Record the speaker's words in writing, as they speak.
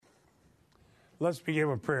Let's begin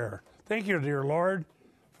with prayer. Thank you, dear Lord,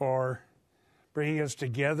 for bringing us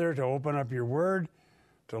together to open up your word,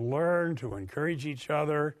 to learn, to encourage each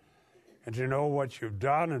other, and to know what you've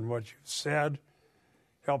done and what you've said.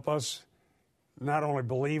 Help us not only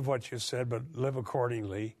believe what you said, but live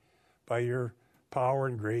accordingly by your power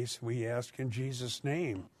and grace. We ask in Jesus'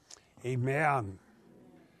 name. Amen.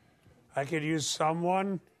 I could use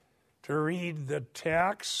someone to read the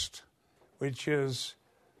text, which is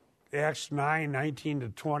Acts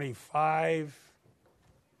 9:19-25.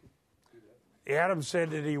 Adam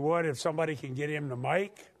said that he would if somebody can get him the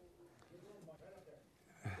mic.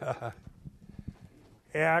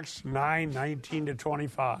 Acts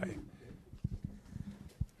 9:19-25.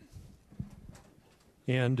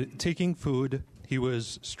 And taking food, he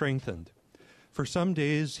was strengthened. For some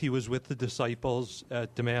days he was with the disciples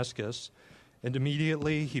at Damascus, and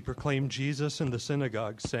immediately he proclaimed Jesus in the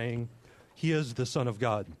synagogue, saying, "He is the Son of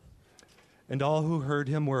God." And all who heard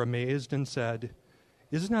him were amazed and said,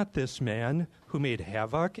 "Is not this man who made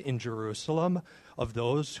havoc in Jerusalem of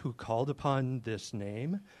those who called upon this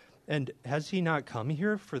name? And has he not come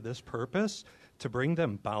here for this purpose, to bring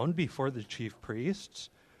them bound before the chief priests?"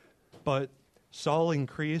 But Saul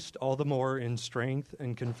increased all the more in strength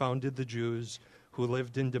and confounded the Jews who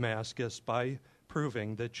lived in Damascus by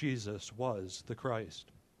proving that Jesus was the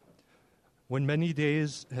Christ. When many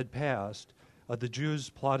days had passed, the Jews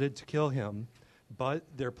plotted to kill him, but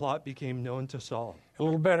their plot became known to Saul. A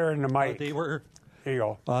little better in the mic. They were There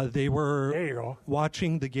you go. They were There you go.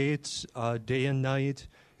 watching the gates day and night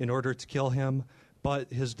in order to kill him,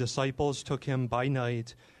 but his disciples took him by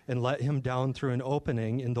night and let him down through an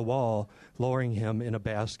opening in the wall, lowering him in a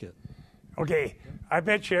basket. Okay, I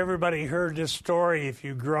bet you everybody heard this story if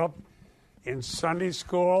you grew up in Sunday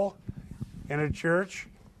school in a church.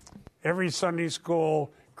 Every Sunday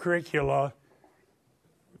school curriculum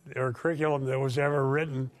that was ever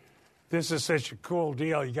written, this is such a cool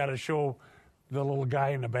deal. You got to show the little guy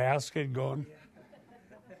in the basket going.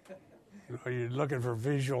 You know, you're looking for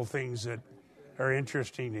visual things that are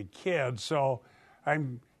interesting to kids. So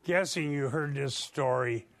I'm guessing you heard this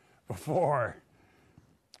story before.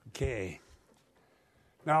 Okay.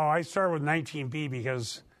 Now I start with 19b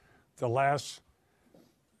because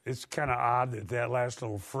it's kind of odd that last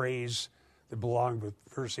little phrase that belonged with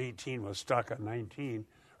verse 18 was stuck on 19,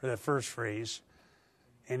 or that first phrase,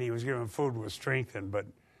 and he was given food was strengthened, but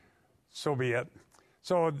so be it.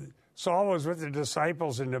 So Saul was with the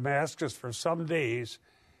disciples in Damascus for some days.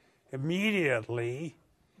 Immediately,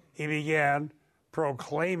 he began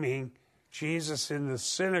proclaiming Jesus in the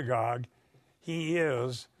synagogue. He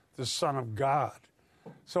is the Son of God.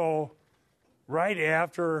 So right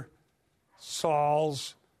after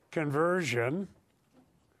Saul's conversion,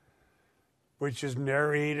 which is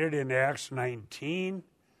narrated in Acts 19,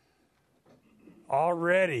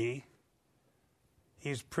 already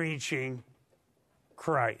he's preaching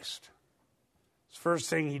Christ. It's the first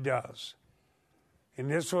thing he does.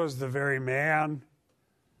 And this was the very man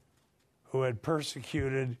who had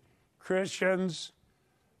persecuted Christians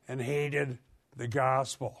and hated the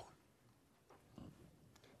gospel.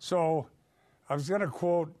 So I was going to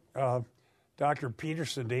quote Dr.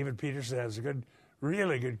 Peterson. David Peterson has a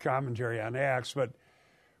really good commentary on Acts, but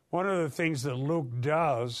one of the things that Luke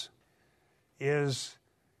does is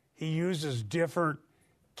he uses different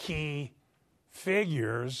key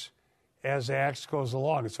figures as Acts goes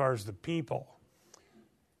along as far as the people.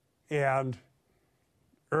 And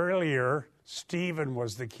earlier, Stephen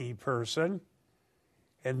was the key person,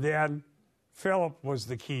 and then Philip was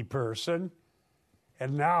the key person,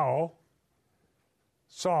 and now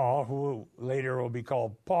Saul, who later will be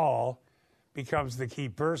called Paul, becomes the key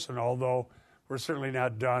person, although we're certainly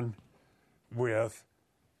not done with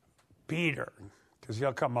Peter, because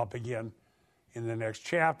he'll come up again in the next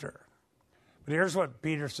chapter. But here's what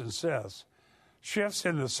Peterson says. Shifts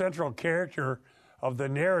in the central character of the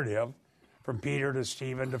narrative from Peter to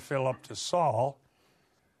Stephen to Philip to Saul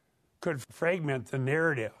could fragment the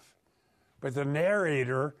narrative. But the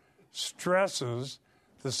narrator stresses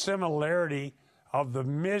the similarity of the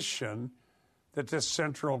mission that the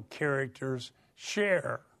central characters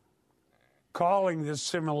share, calling this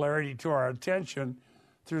similarity to our attention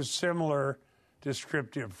through similar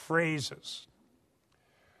descriptive phrases.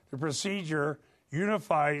 The procedure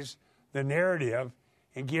unifies the narrative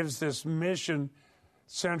and gives this mission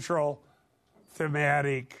central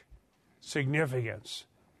thematic significance.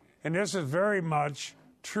 And this is very much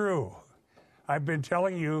true. I've been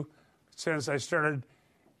telling you since I started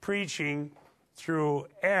preaching through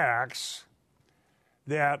Acts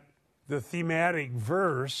that the thematic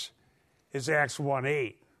verse is Acts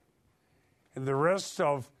 1:8. And the rest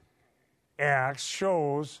of Acts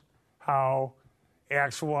shows how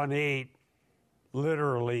Acts 1:8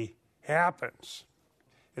 literally happens.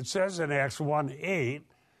 It says in Acts 1:8,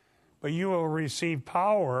 but you will receive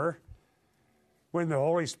power when the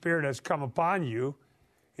Holy Spirit has come upon you,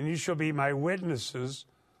 and you shall be my witnesses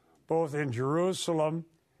both in Jerusalem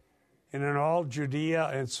and in all Judea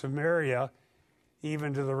and Samaria,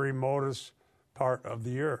 even to the remotest part of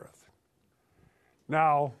the earth.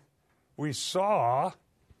 Now, we saw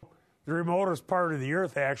the remotest part of the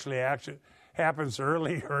earth actually happens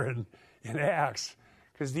earlier in Acts,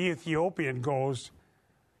 because the Ethiopian goes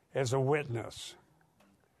as a witness.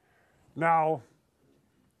 Now,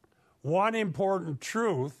 one important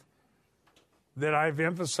truth that I've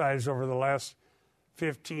emphasized over the last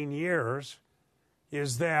 15 years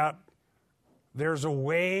is that there's a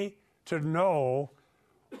way to know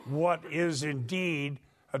what is indeed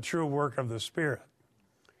a true work of the Spirit.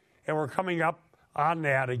 And we're coming up on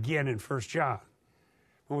that again in 1 John.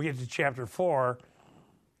 When we get to chapter 4,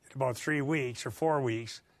 in about 3 weeks or 4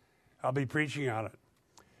 weeks, I'll be preaching on it.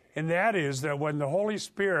 And that is that when the Holy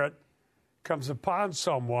Spirit comes upon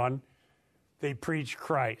someone, they preach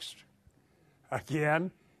Christ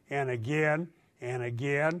again and again and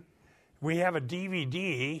again. We have a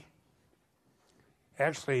DVD.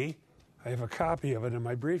 Actually, I have a copy of it in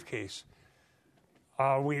my briefcase.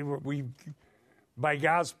 We by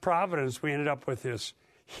God's providence, we ended up with this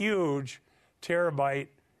huge terabyte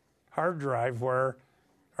hard drive where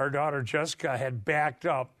our daughter Jessica had backed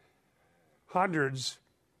up hundreds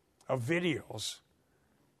of videos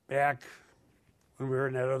back when we were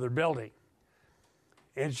in that other building.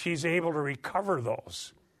 And she's able to recover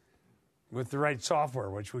those with the right software,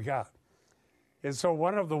 which we got. And so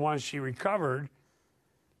one of the ones she recovered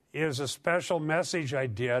is a special message I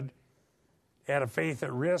did at a Faith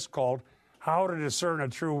at Risk called How to Discern a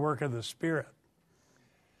True Work of the Spirit.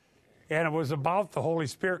 And it was about the Holy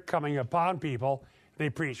Spirit coming upon people. They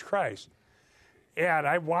preached Christ. And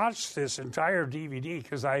I watched this entire DVD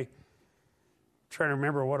because I trying to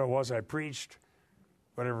remember what it was I preached,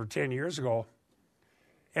 10 years ago.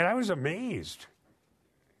 And I was amazed.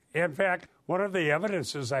 In fact, one of the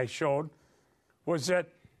evidences I showed was that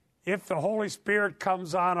if the Holy Spirit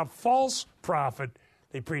comes on a false prophet,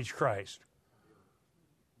 they preach Christ.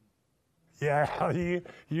 Yeah,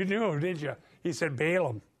 you knew, didn't you? He said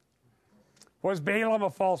Balaam. Was Balaam a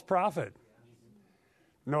false prophet?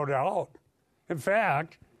 No doubt. In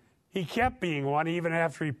fact, he kept being one even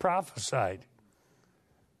after he prophesied.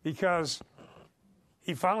 Because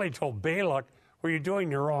he finally told Balak, well, you're doing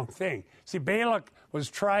the wrong thing. See, Balak was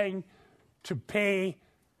trying to pay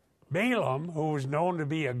Balaam, who was known to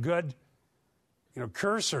be a good,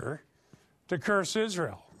 curser, to curse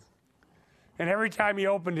Israel. And every time he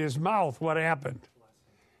opened his mouth, what happened?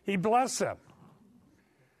 He blessed them.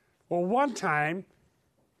 Well, one time,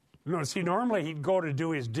 normally he'd go to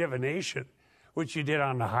do his divination, which he did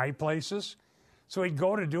on the high places. So he'd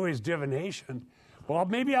go to do his divination. Well,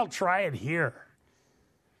 maybe I'll try it here.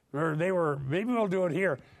 Or maybe we'll do it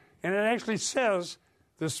here. And it actually says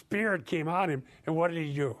the Spirit came on him. And what did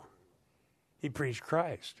he do? He preached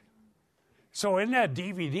Christ. So in that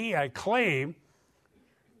DVD, I claim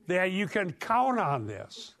that you can count on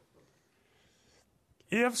this.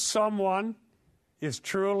 If someone is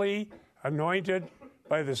truly anointed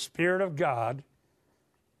by the Spirit of God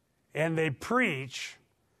and they preach,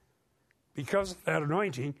 because of that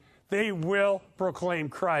anointing, they will proclaim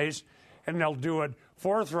Christ, and they'll do it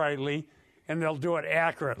forthrightly, and they'll do it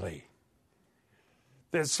accurately.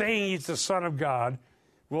 That saying he's the Son of God,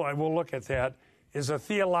 we'll look at that, is a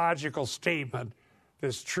theological statement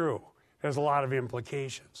that's true. There's a lot of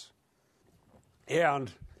implications.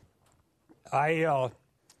 And I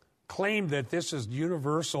claim that this is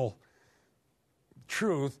universal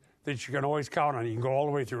truth that you can always count on. You can go all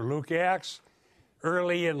the way through Luke, Acts.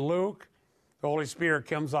 Early in Luke, the Holy Spirit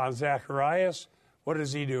comes on Zacharias. What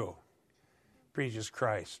does he do? Preaches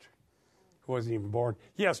Christ, who wasn't even born.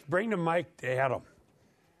 Yes, bring the mic to Adam.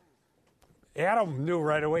 Adam knew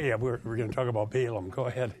right away. Yeah, we're going to talk about Balaam. Go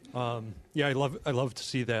ahead. Yeah, I love to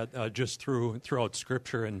see that just throughout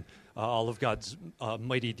Scripture and all of God's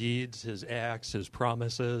mighty deeds, His acts, His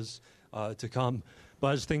promises to come. But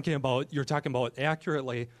I was thinking about, you're talking about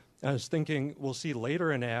accurately. I was thinking we'll see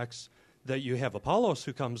later in Acts that you have Apollos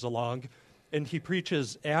who comes along, and he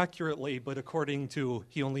preaches accurately, but according to,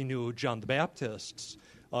 he only knew John the Baptist's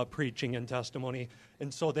preaching and testimony.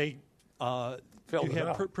 And so they,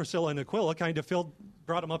 Priscilla and Aquila kind of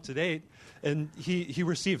brought him up to date, and he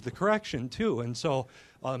received the correction too. And so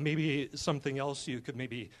maybe something else you could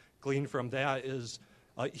maybe glean from that is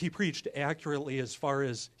He preached accurately as far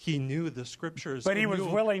as he knew the Scriptures. But he was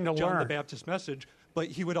willing to John learn. the Baptist message, but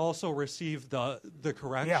he would also receive the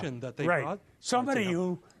correction that they right. brought. Somebody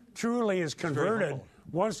who truly is converted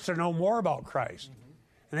wants to know more about Christ.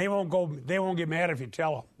 And they won't get mad if you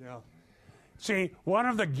tell them. Yeah. See, one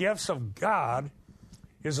of the gifts of God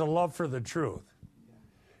is a love for the truth.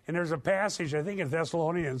 And there's a passage, I think in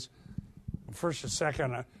Thessalonians, 1st and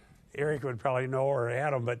 2nd, Eric would probably know, or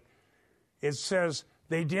Adam, but it says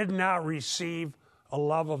they did not receive the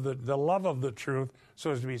love of the truth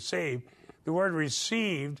so as to be saved. The word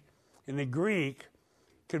received in the Greek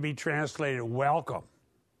could be translated welcome.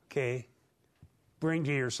 Okay? Bring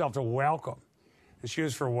to yourself to welcome. It's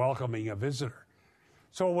used for welcoming a visitor.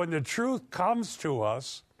 So when the truth comes to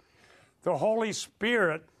us, the Holy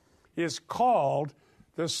Spirit is called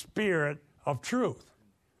the Spirit of truth.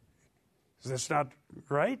 Is this not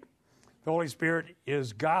right? The Holy Spirit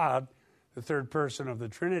is God, the third person of the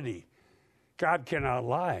Trinity. God cannot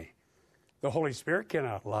lie. The Holy Spirit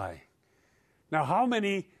cannot lie. Now, how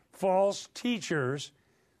many false teachers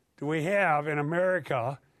do we have in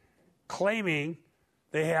America claiming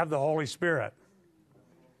they have the Holy Spirit?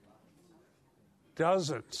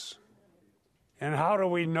 Dozens. And how do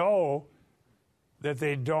we know that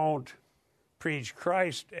they don't preach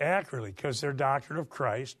Christ accurately? Because their doctrine of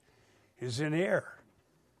Christ is in error.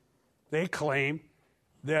 They claim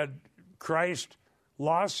that Christ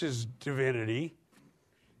lost his divinity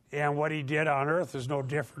and what he did on earth is no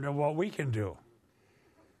different than what we can do.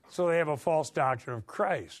 So they have a false doctrine of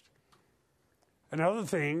Christ. Another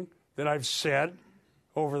thing that I've said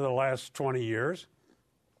over the last 20 years,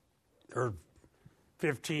 or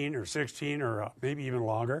 15 or 16 or maybe even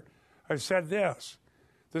longer, I've said this.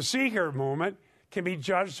 The seeker movement can be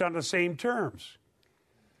judged on the same terms.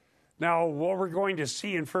 Now, what we're going to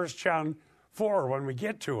see in 1 John 4 when we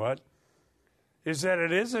get to it is that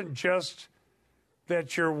it isn't just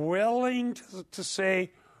that you're willing to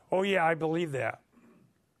say, oh, yeah, I believe that.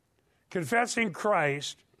 Confessing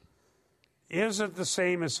Christ isn't the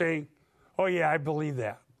same as saying, oh, yeah, I believe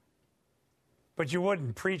that. But you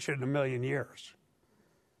wouldn't preach it in a million years.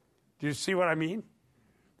 Do you see what I mean?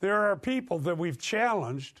 There are people that we've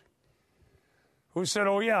challenged who said,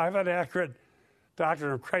 oh, yeah, I have an accurate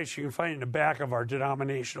doctrine of Christ. You can find it in the back of our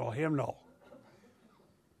denominational hymnal.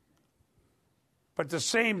 But the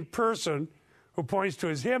same person who points to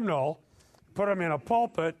his hymnal, put him in a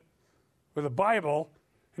pulpit with a Bible,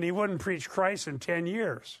 and he wouldn't preach Christ in 10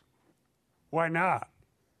 years. Why not?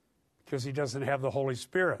 Because he doesn't have the Holy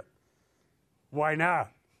Spirit. Why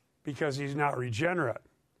not? Because he's not regenerate.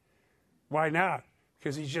 Why not?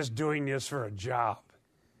 Because he's just doing this for a job.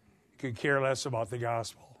 He could care less about the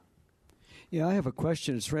gospel. Yeah, I have a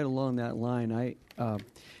question. It's right along that line.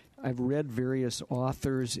 I've read various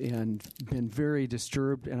authors and been very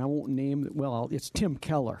disturbed, and I won't name. Well, it's Tim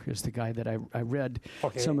Keller is the guy that I read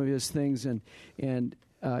some of his things, and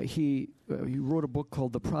he wrote a book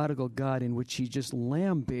called The Prodigal God, in which he just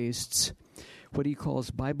lambastes what he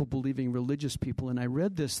calls Bible-believing religious people. And I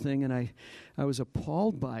read this thing, and I was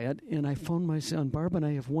appalled by it, and I found myself, and Barb and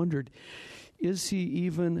I have wondered, is he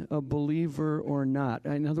even a believer or not?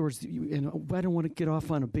 In other words, I don't want to get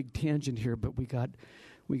off on a big tangent here, but we got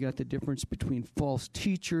the difference between false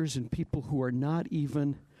teachers and people who are not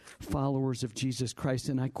even followers of Jesus Christ.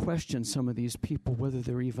 And I question some of these people whether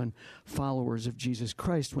they're even followers of Jesus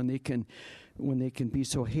Christ when they can be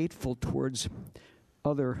so hateful towards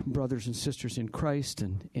other brothers and sisters in Christ,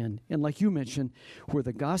 and like you mentioned, where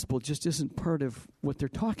the gospel just isn't part of what they're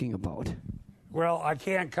talking about. Well, I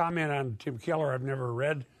can't comment on Tim Keller. I've never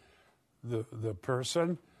read the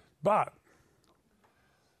person, but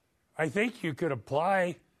I think you could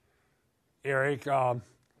apply, Eric,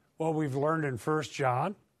 what we've learned in 1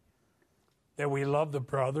 John, that we love the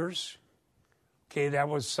brothers. Okay, that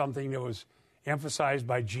was something that was emphasized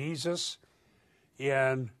by Jesus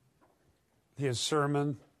in his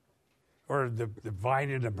sermon, or the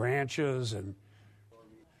vine and the branches.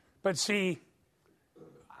 But see,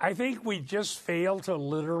 I think we just fail to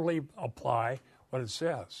literally apply what it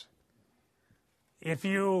says. If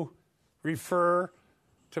you refer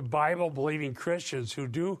to Bible-believing Christians who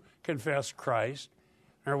do confess Christ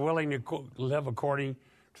and are willing to live according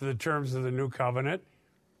to the terms of the new covenant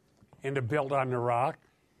and to build on the rock,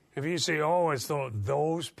 if you say, oh, it's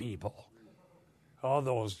those people, oh,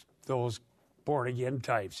 those born-again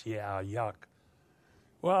types, yeah, yuck.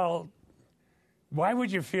 Well, why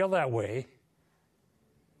would you feel that way?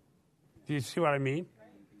 Do you see what I mean?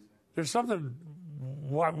 There's something.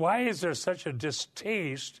 Why is there such a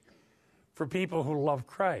distaste for people who love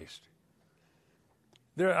Christ?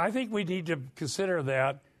 I think we need to consider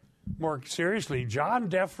that more seriously, John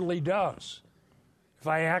definitely does. If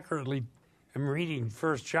I accurately am reading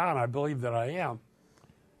 1 John, I believe that I am.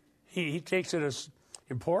 He takes it as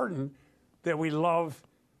important that we love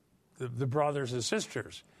the brothers and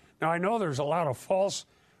sisters. Now, I know there's a lot of false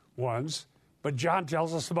ones, but John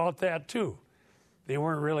tells us about that too. They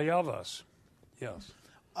weren't really of us. Yes.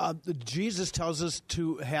 Jesus tells us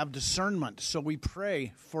to have discernment. So we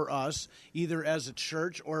pray for us, either as a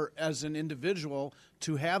church or as an individual,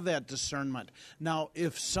 to have that discernment. Now,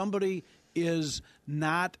 if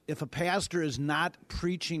a pastor is not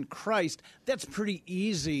preaching Christ, that's pretty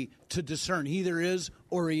easy to discern. He either is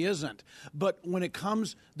or he isn't. But when it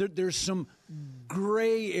comes, there's some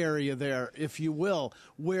gray area there, if you will,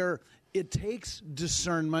 where it takes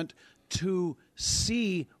discernment to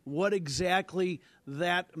see what exactly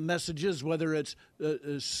that message is, whether it's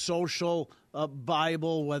a social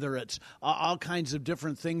Bible, whether it's all kinds of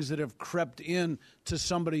different things that have crept in to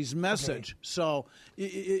somebody's message. Okay. So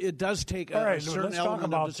it does take a certain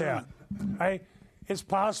element of discernment. That. It's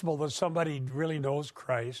possible that somebody really knows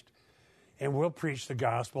Christ and will preach the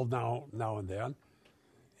gospel now and then,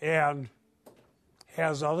 and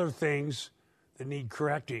has other things that need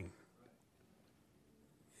correcting.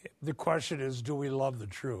 The question is, do we love the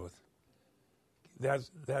truth?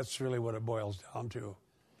 That's really what it boils down to.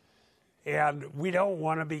 And we don't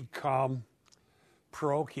want to become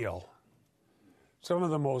parochial. Some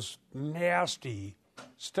of the most nasty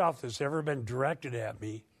stuff that's ever been directed at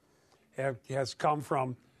me has come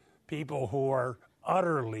from people who are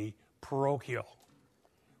utterly parochial.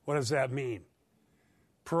 What does that mean?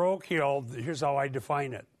 Parochial, here's how I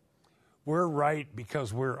define it. We're right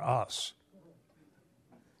because we're us.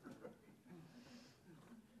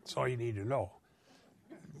 That's all you need to know.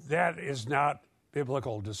 That is not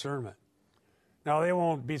biblical discernment. Now, they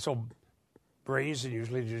won't be so brazen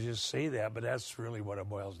usually to just say that, but that's really what it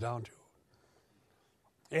boils down to.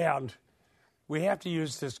 And we have to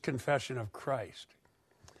use this confession of Christ.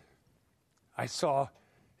 I saw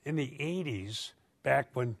in the 80s, back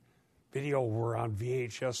when video were on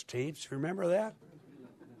VHS tapes, remember that?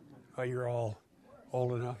 Oh, you're all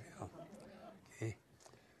old enough? Yeah. Okay.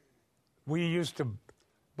 We used to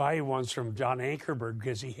buy ones from John Ankerberg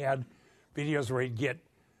because he had videos where he'd get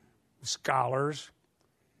scholars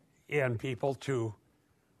and people to,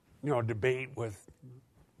 debate with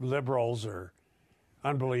liberals or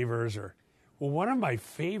unbelievers. Well, one of my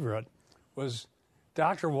favorite was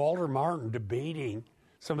Dr. Walter Martin debating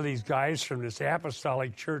some of these guys from this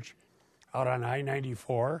apostolic church out on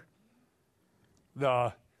I-94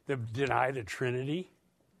 that deny the Trinity.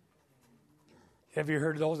 Have you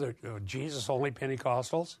heard of those? Jesus-only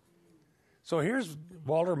Pentecostals. So here's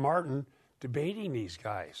Walter Martin debating these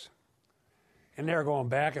guys. And they're going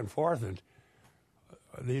back and forth, and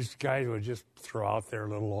these guys would just throw out their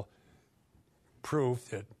little proof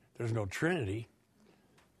that there's no Trinity.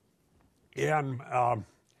 And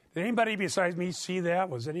did anybody besides me see that?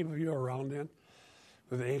 Was any of you around then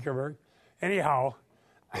with Ankerberg? Anyhow,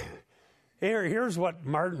 here's what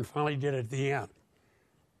Martin finally did at the end.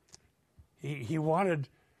 He wanted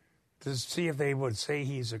to see if they would say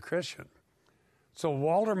he's a Christian. So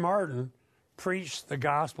Walter Martin preached the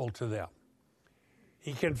gospel to them.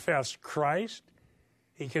 He confessed Christ.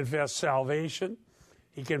 He confessed salvation.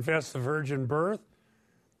 He confessed the virgin birth,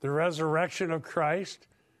 the resurrection of Christ,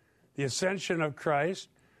 the ascension of Christ,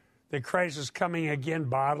 that Christ is coming again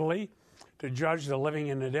bodily to judge the living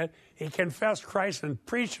and the dead. He confessed Christ and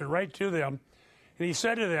preached it right to them. And he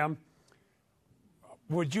said to them,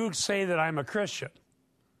 would you say that I'm a Christian?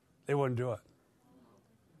 They wouldn't do it.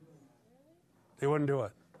 They wouldn't do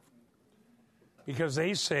it. Because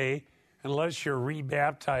they say, unless you're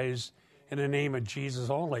rebaptized in the name of Jesus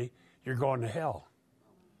only, you're going to hell.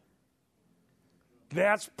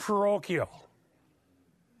 That's parochial.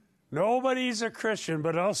 Nobody's a Christian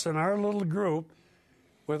but us and our little group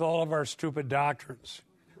with all of our stupid doctrines.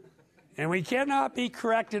 And we cannot be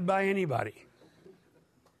corrected by anybody.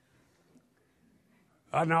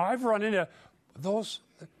 Now, I've run into those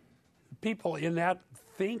people in that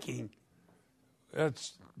thinking.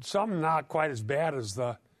 It's some not quite as bad as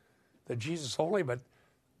the Jesus only, but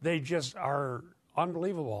they just are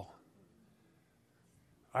unbelievable.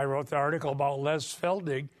 I wrote the article about Les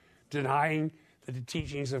Feldig denying that the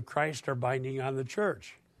teachings of Christ are binding on the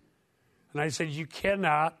church. And I said, you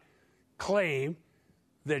cannot claim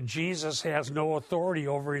that Jesus has no authority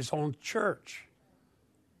over his own church.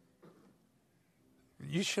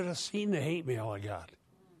 You should have seen the hate mail I got.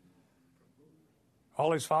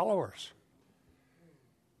 All his followers.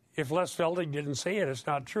 If Les Feldig didn't say it, it's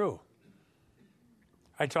not true.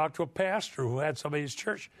 I talked to a pastor who had somebody in his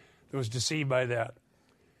church that was deceived by that.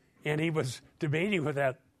 and he was debating with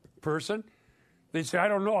that person. They'd say, I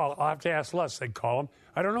don't know, I'll have to ask Les, they'd call him.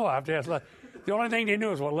 I don't know, I'll have to ask Les. The only thing they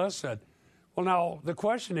knew is what Les said. Well, now, the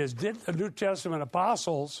question is, did the New Testament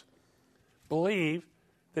apostles believe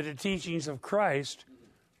that the teachings of Christ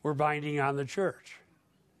were binding on the church?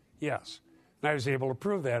 Yes. And I was able to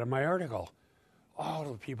prove that in my article. All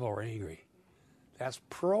the people were angry. That's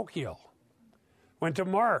parochial. Went to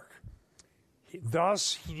Mark.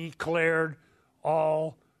 Thus he declared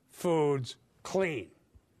all foods clean.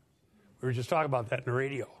 We were just talking about that in the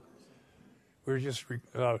radio. We were just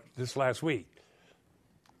this last week.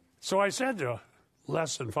 So I said to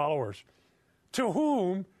Les and followers, to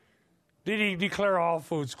whom did he declare all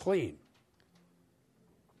foods clean?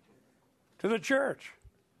 To the church.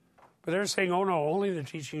 But they're saying, oh no, only the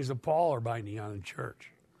teachings of Paul are binding on the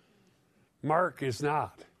church. Mark is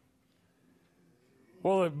not.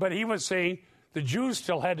 Well, but he was saying the Jews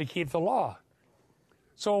still had to keep the law.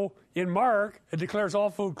 So in Mark, it declares all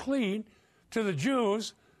food clean to the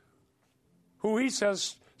Jews, who he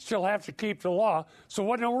says still have to keep the law. So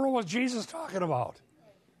what in the world was Jesus talking about?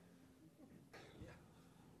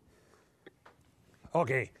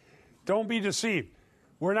 Okay, don't be deceived.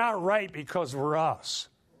 We're not right because we're us.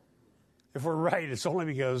 If we're right, it's only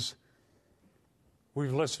because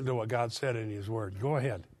we've listened to what God said in His Word. Go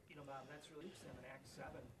ahead. You know, Bob, that's really interesting in Acts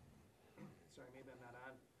 7. Sorry, maybe I'm not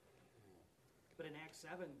on. But in Acts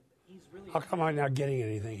 7, he's really... How come I'm not getting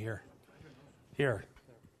anything here? Here.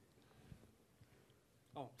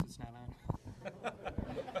 Oh, it's not on.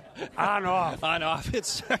 On, off. On, off.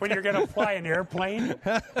 It's When you're going to fly an airplane,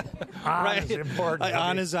 on right. is important.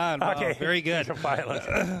 On is on. Wow, Okay. very good. He's a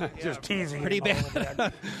pilot. Just teasing. Pretty him a little bad.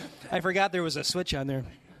 bit. I forgot there was a switch on there.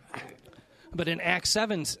 But in Acts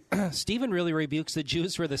 7, Stephen really rebukes the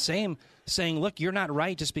Jews for the same, saying, look, you're not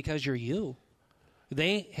right just because you're you.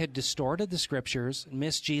 They had distorted the Scriptures,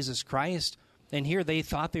 missed Jesus Christ, and here they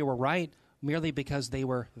thought they were right merely because they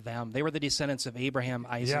were them. They were the descendants of Abraham,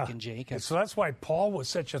 Isaac, and Jacob. And so that's why Paul was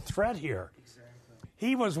such a threat here. Exactly.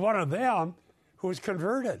 He was one of them who was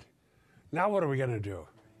converted. Now what are we going to do?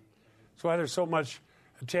 That's why there's so much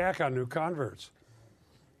attack on new converts.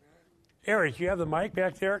 Eric, you have the mic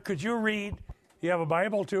back there. Could you read? You have a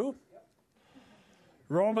Bible too? Yep.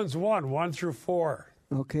 Romans 1 through 4.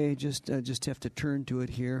 Okay, just have to turn to it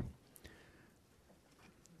here.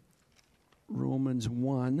 Romans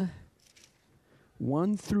 1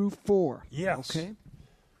 through 4. Yes. Okay.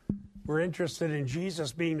 We're interested in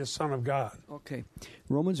Jesus being the Son of God. Okay.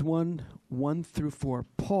 Romans 1 through 4.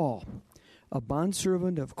 Paul, a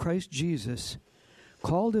bondservant of Christ Jesus,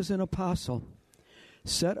 called as an apostle,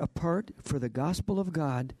 set apart for the gospel of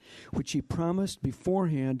God, which he promised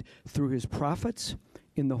beforehand through his prophets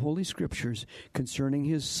in the Holy Scriptures concerning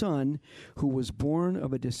his Son, who was born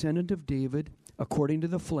of a descendant of David according to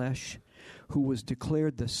the flesh, who was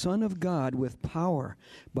declared the Son of God with power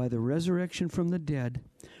by the resurrection from the dead,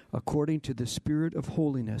 according to the Spirit of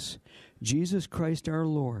holiness, Jesus Christ our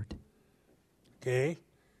Lord. Okay?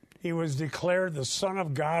 He was declared the Son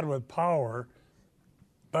of God with power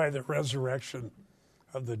by the resurrection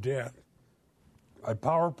of the dead. My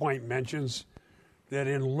PowerPoint mentions that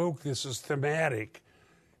in Luke this is thematic,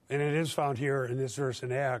 and it is found here in this verse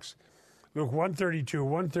in Acts. Luke 132,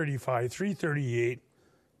 135, 338,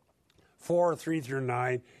 4, 3 through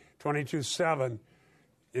 9, 22, 7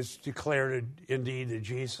 is declared indeed that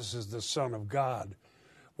Jesus is the Son of God.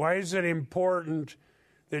 Why is it important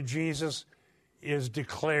that Jesus is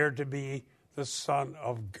declared to be the Son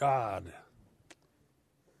of God?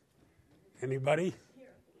 Anybody?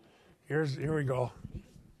 Here we go.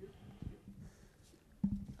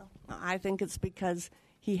 I think it's because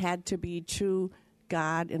he had to be true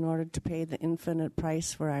God in order to pay the infinite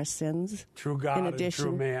price for our sins. True God and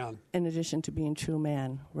true man. In addition to being true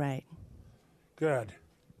man, right. Good.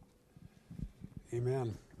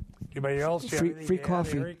 Amen. Anybody else? Free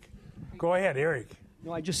coffee. Eric? Go ahead, Eric.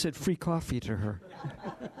 No, I just said free coffee to her.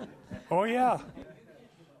 Oh, yeah.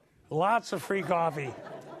 Lots of free coffee.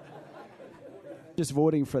 Just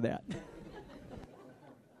voting for that.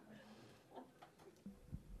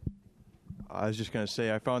 I was just going to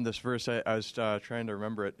say, I found this verse, I was trying to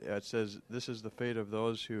remember it. It says, this is the fate of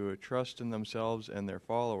those who trust in themselves and their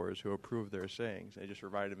followers who approve their sayings. It just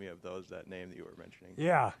reminded me of that name that you were mentioning.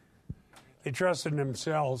 Yeah. They trust in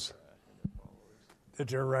themselves that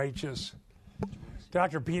they're righteous.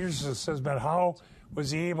 Dr. Peterson says, but how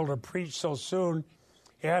was he able to preach so soon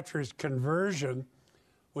after his conversion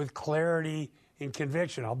with clarity and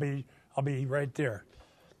conviction? I'll be right there.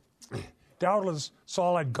 Doubtless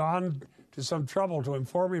Saul had gone to some trouble to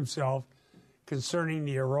inform himself concerning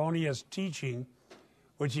the erroneous teaching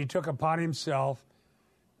which he took upon himself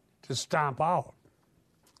to stomp out.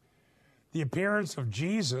 The appearance of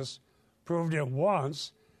Jesus proved at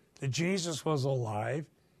once that Jesus was alive.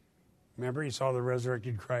 Remember, he saw the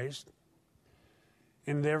resurrected Christ.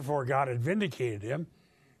 And therefore, God had vindicated him,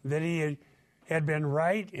 that he had been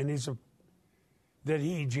right in his,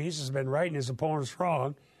 Jesus, had been right and his opponents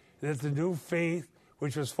wrong, and that the new faith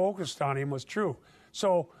which was focused on him was true.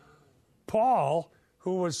 So, Paul,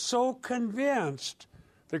 who was so convinced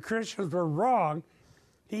the Christians were wrong,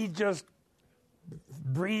 he just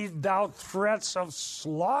breathed out threats of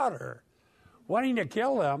slaughter, wanting to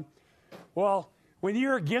kill them. Well, when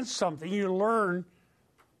you're against something, you learn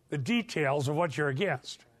the details of what you're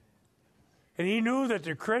against. And he knew that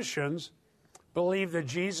the Christians believed that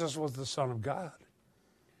Jesus was the Son of God.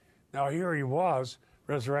 Now, here he was,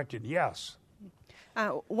 resurrected, yes.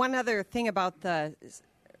 One other thing about the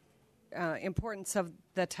importance of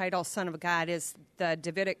the title Son of God is the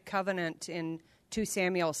Davidic covenant in 2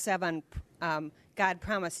 Samuel 7. God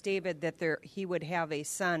promised David that he would have a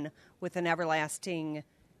son with an everlasting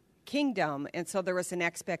kingdom, and so there was an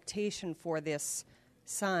expectation for this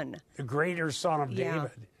son. The greater son of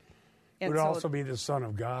David would also be the Son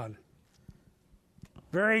of God.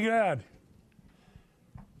 Very good.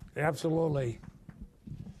 Absolutely.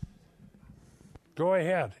 Go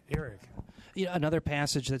ahead, Eric. Another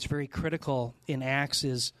passage that's very critical in Acts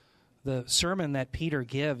is the sermon that Peter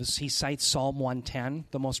gives. He cites Psalm 110,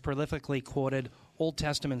 the most prolifically quoted Old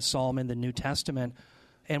Testament psalm in the New Testament.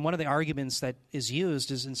 And one of the arguments that is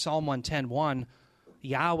used is in Psalm 110:1,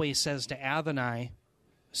 Yahweh says to Adonai,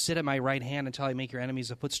 sit at my right hand until I make your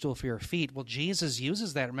enemies a footstool for your feet. Well, Jesus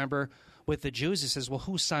uses that. Remember, with the Jews, he says, well,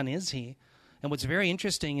 whose son is he? And what's very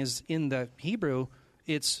interesting is in the Hebrew,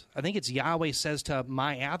 I think it's Yahweh says to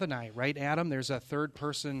my Adonai, right, Adam? There's a third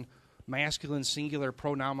person masculine singular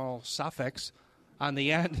pronominal suffix on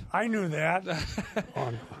the end. I knew that.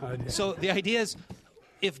 So the idea is,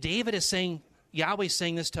 if David is saying, Yahweh's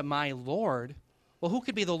saying this to my Lord, well, who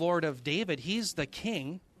could be the Lord of David? He's the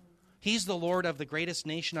king. He's the Lord of the greatest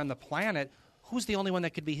nation on the planet. Who's the only one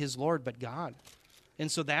that could be his Lord but God?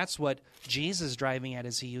 And so that's what Jesus is driving at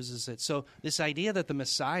as he uses it. So this idea that the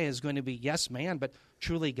Messiah is going to be, yes, man, but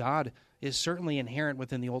truly God is certainly inherent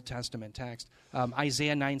within the Old Testament text.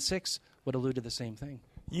 Isaiah 9:6 would allude to the same thing.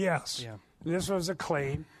 Yes. Yeah. This was a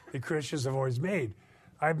claim that Christians have always made.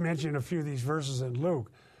 I've mentioned a few of these verses in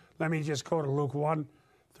Luke. Let me just go to Luke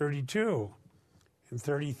 1:32 and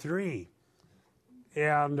 33.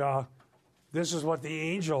 And this is what the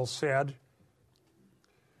angel said.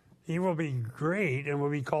 He will be great and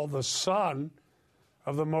will be called the Son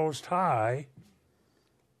of the Most High,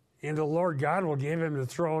 and the Lord God will give him the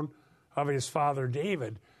throne of his father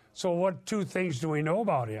David. So what two things do we know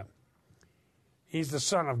about him? He's the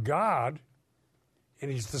Son of God,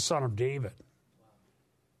 and he's the Son of David.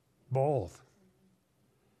 Both.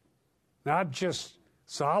 Not just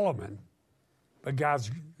Solomon, but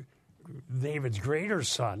David's greater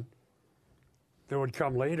son that would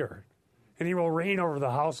come later. And he will reign over the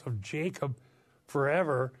house of Jacob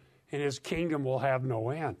forever, and his kingdom will have no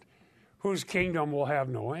end. Whose kingdom will have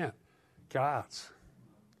no end? God's.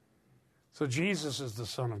 So Jesus is the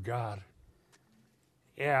Son of God.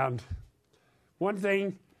 And one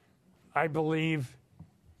thing I believe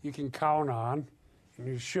you can count on, and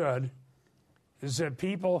you should, is that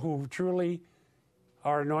people who truly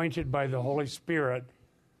are anointed by the Holy Spirit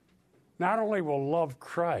not only will love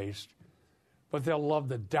Christ, but they'll love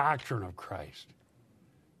the doctrine of Christ.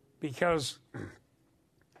 Because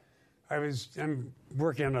I'm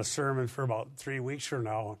working on a sermon for about 3 weeks from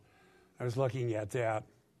now. I was looking at that.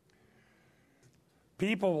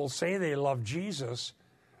 People will say they love Jesus,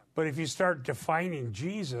 but if you start defining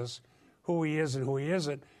Jesus, who he is and who he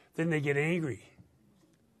isn't, then they get angry.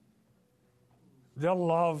 They'll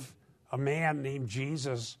love a man named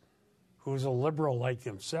Jesus who's a liberal like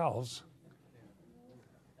themselves.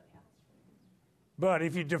 But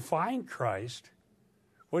if you define Christ,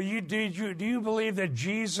 well, do you believe that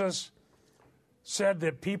Jesus said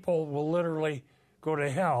that people will literally go to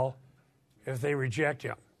hell if they reject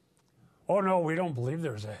him? Oh, no, we don't believe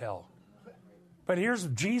there's a hell. But here's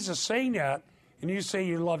Jesus saying that, and you say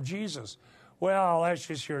you love Jesus. Well, that's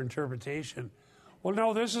just your interpretation. Well,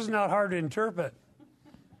 no, this is not hard to interpret.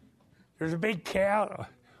 There's a big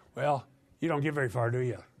cat. Well, you don't get very far, do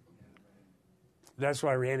you? That's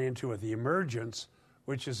what I ran into with the emergence,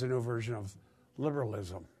 which is a new version of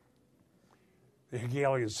liberalism. The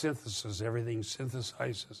Hegelian synthesis, everything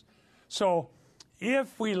synthesizes. So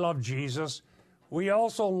if we love Jesus, we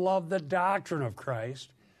also love the doctrine of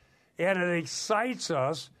Christ, and it excites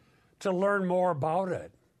us to learn more about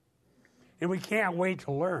it. And we can't wait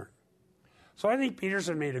to learn. So I think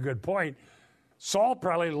Peterson made a good point. Saul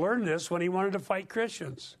probably learned this when he wanted to fight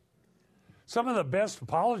Christians. Some of the best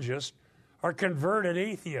apologists are converted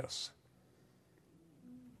atheists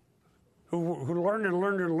who learned and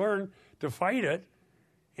learned and learned to fight it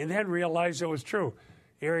and then realized it was true.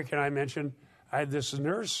 Eric and I mentioned I had this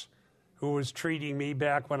nurse who was treating me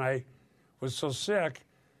back when I was so sick,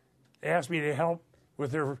 asked me to help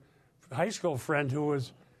with her high school friend who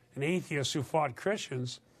was an atheist who fought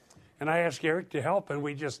Christians. And I asked Eric to help, and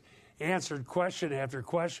we just answered question after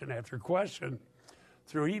question after question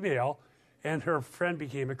through email, and her friend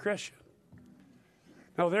became a Christian.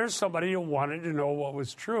 Now, there's somebody who wanted to know what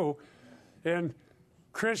was true, and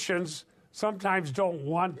Christians sometimes don't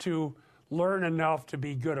want to learn enough to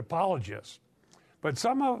be good apologists. But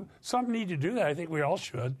some need to do that. I think we all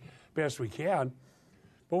should, best we can.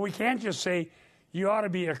 But we can't just say, you ought to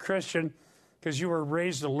be a Christian because you were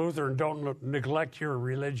raised a Lutheran, don't neglect your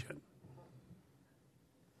religion.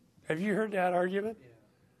 Have you heard that argument? Yeah.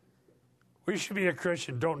 We should be a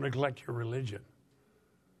Christian, don't neglect your religion.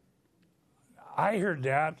 I heard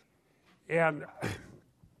that, and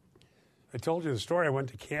I told you the story. I went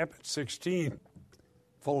to camp at 16,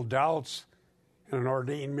 full of doubts, and an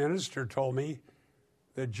ordained minister told me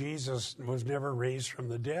that Jesus was never raised from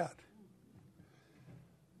the dead.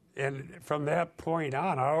 And from that point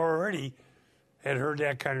on, I already had heard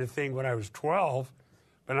that kind of thing when I was 12,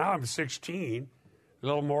 but now I'm 16, a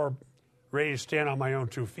little more ready to stand on my own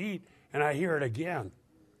 2 feet, and I hear it again.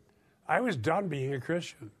 I was done being a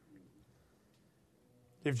Christian.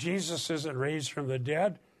 If Jesus isn't raised from the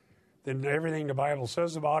dead, then everything the Bible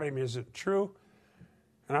says about him isn't true.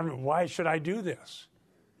 And why should I do this?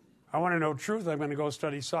 I want to know truth. I'm going to go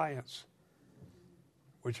study science,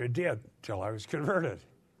 which I did till I was converted.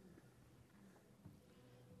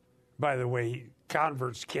 By the way,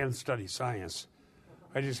 converts can study science.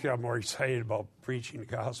 I just got more excited about preaching the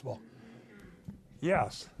gospel.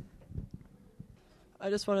 Yes. I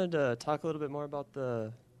just wanted to talk a little bit more about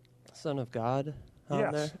the Son of God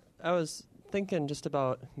Yes. there. I was thinking just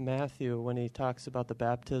about Matthew when he talks about the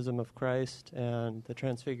baptism of Christ and the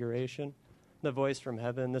transfiguration. The voice from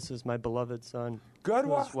heaven, this is my beloved Son. Good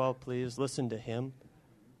who one. is well pleased. Listen to him.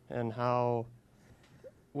 And how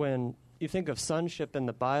when you think of sonship in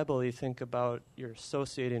the Bible, you think about you're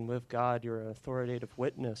associating with God, you're an authoritative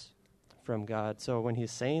witness from God. So when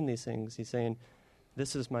he's saying these things, he's saying,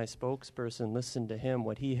 this is my spokesperson, listen to him,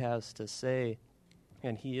 what he has to say.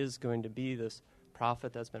 And he is going to be this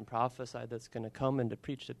prophet that's been prophesied that's going to come and to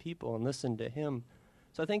preach to people and listen to him.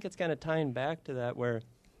 So I think it's kind of tying back to that where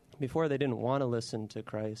before they didn't want to listen to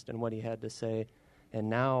Christ and what he had to say, and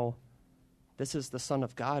now this is the Son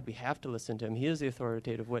of God. We have to listen to him. He is the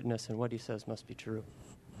authoritative witness, and what he says must be true.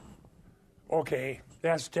 Okay,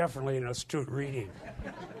 that's definitely an astute reading.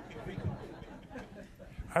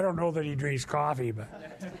 I don't know that he drinks coffee, but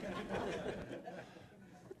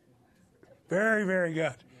very, very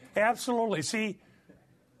good. Absolutely. See,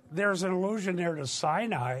 there's an allusion there to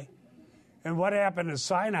Sinai. And what happened at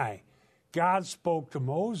Sinai? God spoke to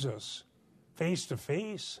Moses face to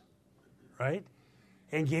face, right?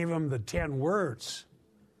 And gave him the 10 words.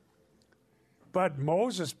 But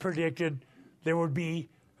Moses predicted there would be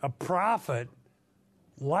a prophet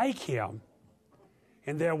like him,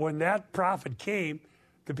 and that when that prophet came,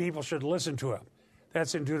 the people should listen to him.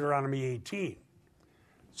 That's in Deuteronomy 18.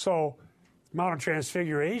 So, Mount of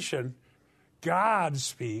Transfiguration, God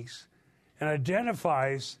speaks and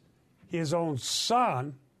identifies his own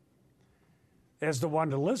Son as the one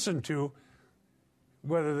to listen to.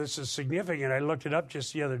 Whether this is significant, I looked it up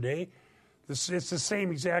just the other day. It's the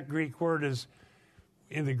same exact Greek word as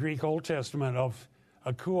in the Greek Old Testament of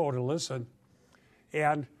akuo, to listen.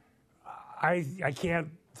 And I can't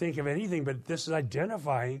think of anything, but this is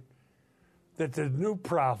identifying that the new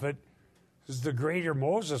prophet is the greater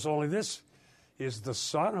Moses, only this is the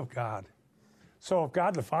Son of God. So if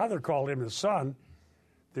God the Father called him the Son,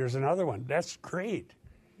 there's another one. That's great.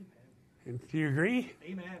 And do you agree?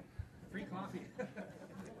 Amen. Free coffee.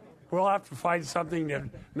 We'll have to find something that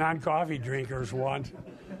non-coffee drinkers want.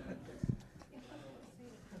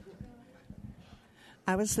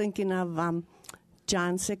 I was thinking of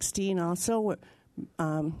John 16 also, where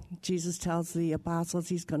Jesus tells the apostles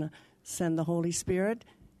he's going to send the Holy Spirit,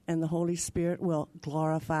 and the Holy Spirit will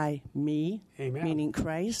glorify me, Amen. Meaning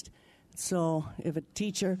Christ. So if a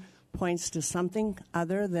teacher points to something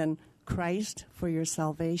other than Christ for your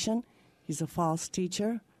salvation, he's a false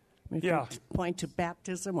teacher. If you point to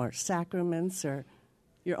baptism or sacraments or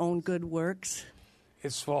your own good works,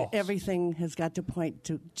 it's false. Everything has got to point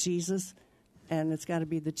to Jesus, and it's got to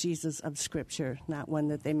be the Jesus of Scripture, not one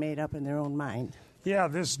that they made up in their own mind. Yeah,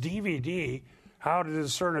 this DVD, How to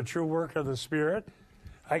Discern a True Work of the Spirit,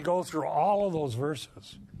 I go through all of those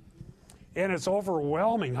verses. And it's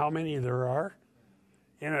overwhelming how many there are.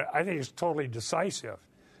 And I think it's totally decisive.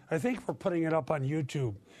 I think we're putting it up on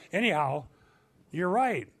YouTube. Anyhow, you're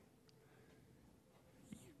right.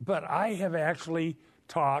 But I have actually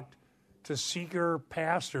talked to seeker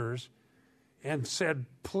pastors and said,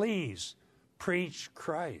 please preach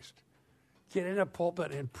Christ. Get in a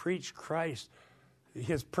pulpit and preach Christ,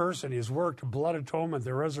 his person, his work, the blood atonement,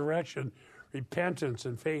 the resurrection, repentance,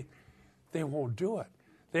 and faith. They won't do it.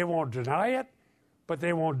 They won't deny it, but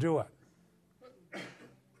they won't do it.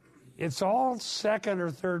 It's all second or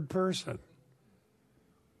third person.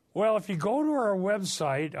 Well, if you go to our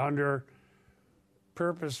website under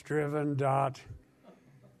purposedriven /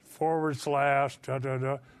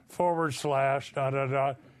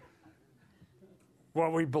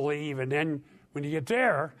 what we believe, and then when you get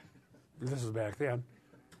there, this is back then,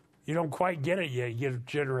 you don't quite get it yet. You get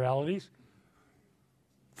generalities.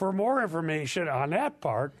 For more information on that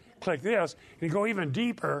part, click this, and you go even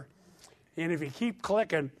deeper, and if you keep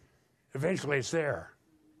clicking, eventually it's there.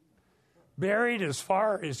 Buried as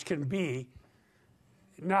far as can be.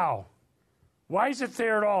 Now, why is it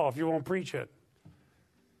there at all if you won't preach it?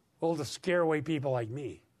 Well, to scare away people like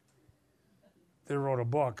me that wrote a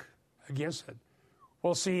book against it.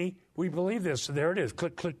 Well, see, we believe this, so there it is.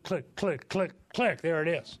 Click, click, click, click, click, click. There it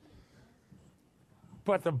is.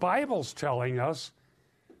 But the Bible's telling us,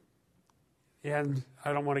 and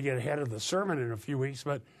I don't want to get ahead of the sermon in a few weeks,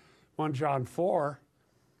 but 1 John 4,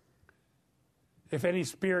 if any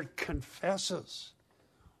spirit confesses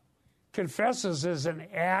is an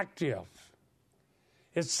active.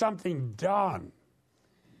 It's something done.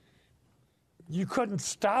 You couldn't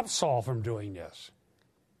stop Saul from doing this.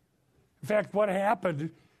 In fact, what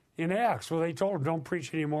happened in Acts? Well, they told him, don't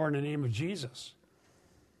preach anymore in the name of Jesus.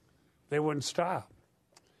 They wouldn't stop.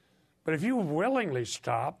 But if you willingly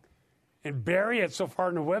stop and bury it so far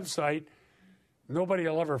in the website, nobody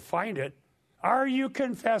will ever find it, are you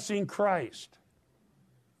confessing Christ?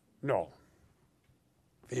 No.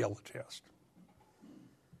 Fail the test.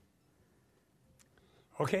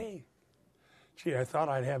 Okay. Gee, I thought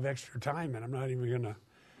I'd have extra time, and I'm not even going to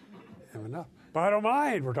have enough. But I don't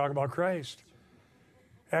mind. We're talking about Christ.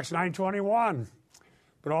 Acts 9:21.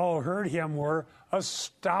 But all who heard him were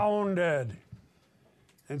astounded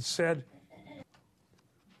and said,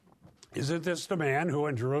 isn't this the man who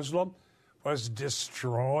in Jerusalem was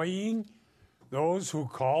destroying those who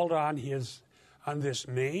called on this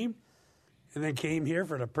name and then came here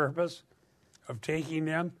for the purpose of taking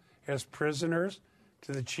them as prisoners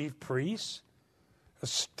to the chief priests?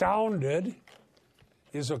 Astounded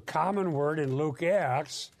is a common word in Luke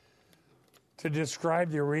Acts to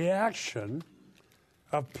describe the reaction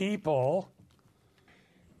of people.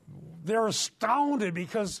 They're astounded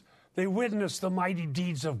because they witnessed the mighty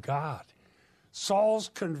deeds of God. Saul's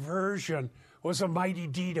conversion was a mighty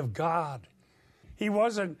deed of God. He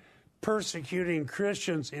wasn't persecuting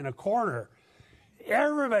Christians in a corner.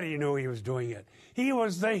 Everybody knew he was doing it. He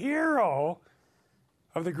was the hero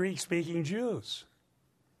of the Greek-speaking Jews,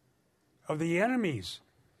 of the enemies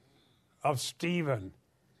of Stephen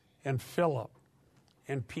and Philip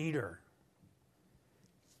and Peter.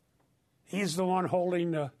 He's the one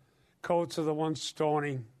holding the coats of the one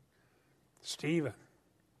stoning Stephen.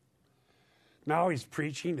 Now he's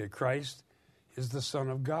preaching that Christ is the Son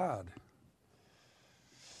of God.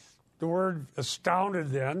 The word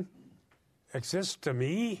astounded then exists to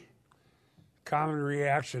me. Common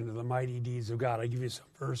reaction to the mighty deeds of God. I give you some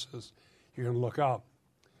verses you can look up.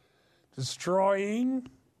 Destroying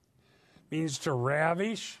means to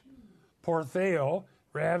ravish. Portheo,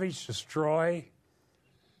 ravish, destroy,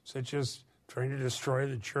 such as trying to destroy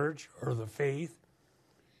the church or the faith.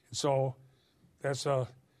 And so that's a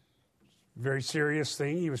very serious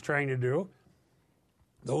thing he was trying to do.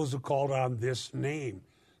 Those who called on this name.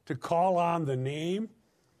 To call on the name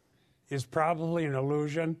is probably an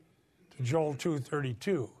allusion to Joel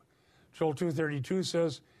 2:32. Joel 2:32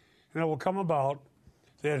 says, and it will come about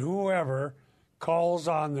that whoever calls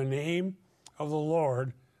on the name of the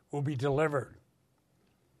Lord will be delivered.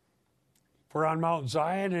 For on Mount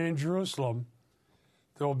Zion and in Jerusalem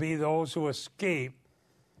there will be those who escape,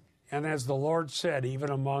 and as the Lord said, even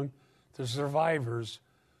among the survivors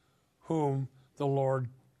whom the Lord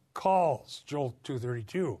calls. Joel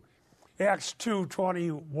 2:32. Acts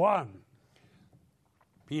 2:21.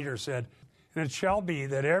 Peter said, and it shall be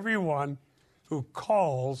that everyone who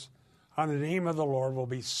calls on the name of the Lord will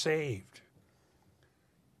be saved.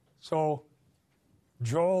 So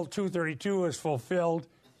Joel 2:32 is fulfilled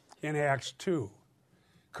in Acts 2.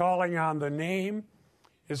 Calling on the name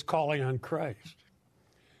is calling on Christ.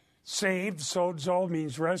 Saved, sozo,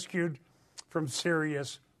 means rescued from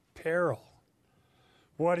serious peril.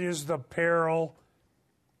 What is the peril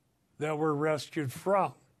that we're rescued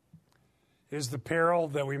from? Is the peril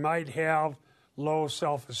that we might have low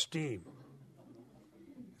self-esteem?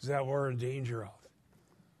 Is that what we're in danger of?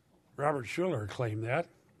 Robert Schuller claimed that.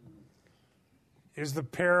 Is the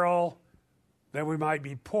peril that we might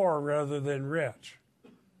be poor rather than rich?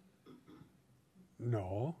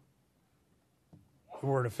 No. The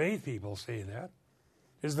Word of Faith people say that.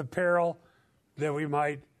 Is the peril that we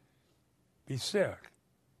might be sick?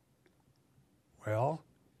 Well,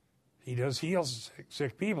 he does heal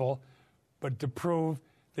sick people, but to prove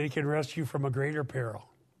that he can rescue from a greater peril.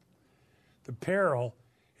 The peril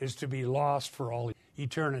is to be lost for all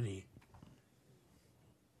eternity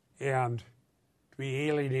and to be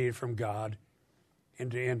alienated from God and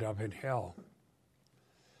to end up in hell.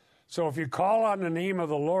 So if you call on the name of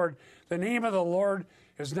the Lord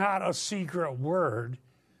is not a secret word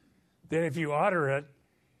that if you utter it,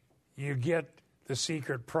 you get the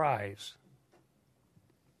secret prize.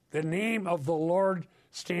 The name of the Lord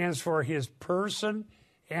stands for his person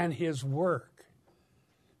and his work.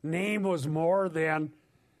 Name was more than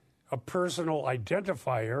a personal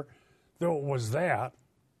identifier, though it was that.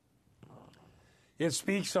 It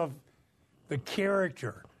speaks of the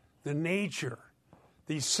character, the nature,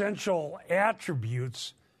 the essential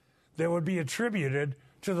attributes that would be attributed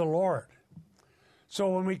to the Lord. So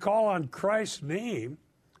when we call on Christ's name,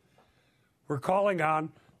 we're calling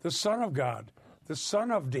on the Son of God, the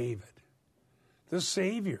Son of David, the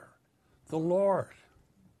Savior, the Lord,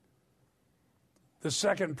 the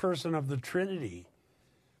second person of the Trinity,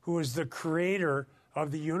 who is the creator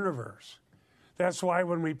of the universe. That's why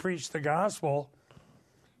when we preach the gospel,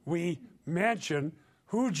 we mention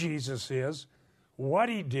who Jesus is, what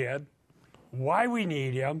he did, why we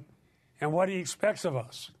need him, and what he expects of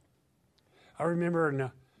us. I remember in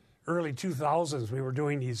the early 2000s, we were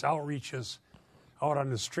doing these outreaches out on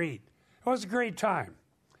the street. It was a great time.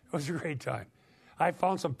 It was a great time. I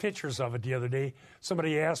found some pictures of it the other day.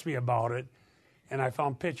 Somebody asked me about it, and I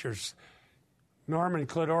found pictures. Norman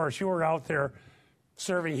Clidoris, you were out there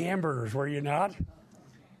serving hamburgers, were you not?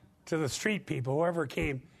 To the street people, whoever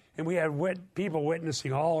came. And we had people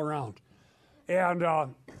witnessing all around.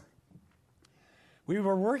 And we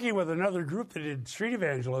were working with another group that did street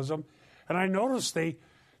evangelism, and I noticed they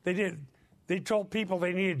told people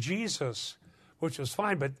they needed Jesus, which was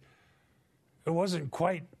fine, but it wasn't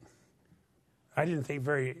quite, I didn't think,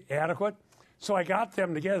 very adequate. So I got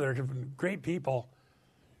them together, great people,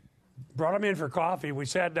 brought them in for coffee. We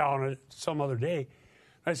sat down some other day.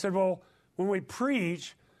 I said, well, when we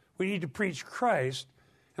preach, we need to preach Christ,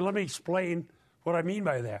 and let me explain what I mean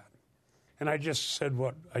by that. And I just said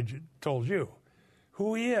what I told you,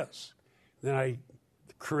 who he is. Then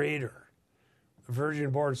the Creator, the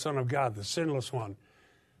virgin-born Son of God, the sinless one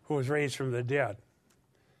who was raised from the dead.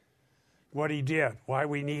 What he did, why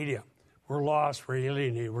we need him. We're lost, we're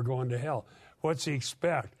alienated, we're going to hell. What's he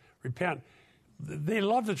expect? Repent. They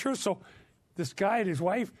love the truth. So this guy and his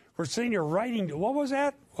wife were sitting there writing. What was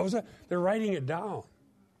that? They're writing it down.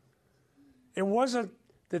 It wasn't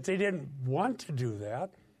that they didn't want to do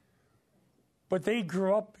that, but they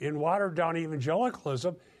grew up in watered-down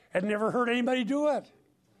evangelicalism and never heard anybody do it.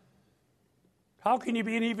 How can you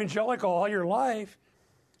be an evangelical all your life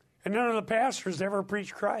and none of the pastors ever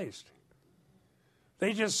preached Christ?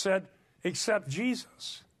 They just said, accept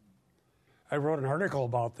Jesus. I wrote an article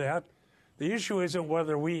about that. The issue isn't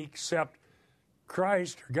whether we accept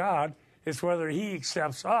Christ or God, it's whether he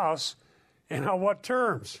accepts us and on what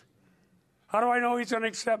terms. How do I know he's going to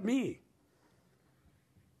accept me?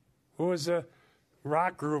 Who was a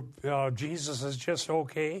rock group, Jesus is just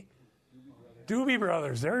okay? Doobie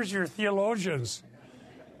Brothers, there's your theologians.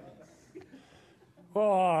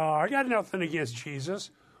 Well, I got nothing against Jesus.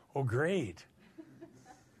 Oh, great.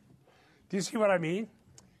 Do you see what I mean?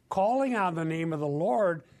 Calling on the name of the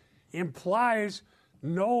Lord implies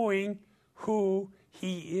knowing who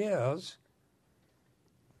he is.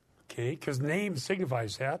 Okay, because name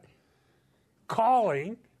signifies that.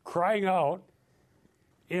 Calling, crying out,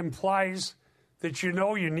 implies that you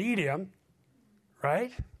know you need him,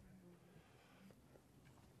 right?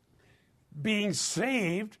 Being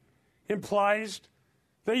saved implies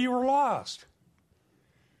that you were lost.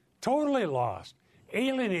 Totally lost.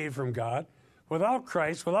 Alienated from God, without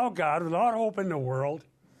Christ, without God, without hope in the world,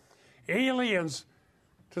 aliens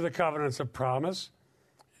to the covenants of promise,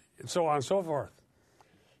 and so on and so forth.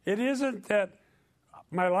 It isn't that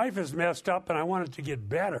my life is messed up and I want it to get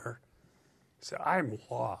better. So I'm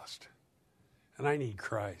lost. and I need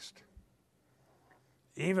Christ.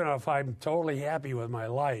 Even if I'm totally happy with my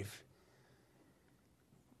life,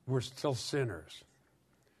 we're still sinners.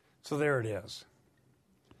 So there it is.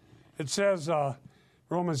 It says,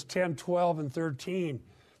 Romans 10, 12, and 13,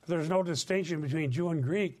 there's no distinction between Jew and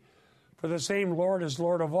Greek, for the same Lord is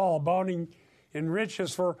Lord of all, abounding in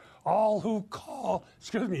riches for all who call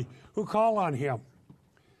on him.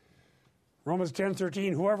 Romans 10,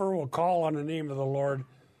 13, whoever will call on the name of the Lord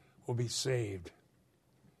will be saved.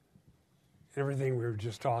 Everything we were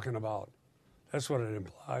just talking about. That's what it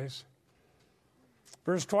implies.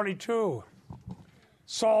 Verse 22,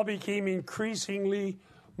 Saul became increasingly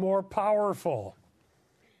more powerful,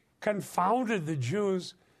 confounded the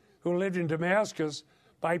Jews who lived in Damascus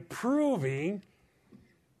by proving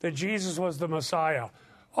that Jesus was the Messiah.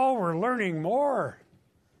 Oh, we're learning more.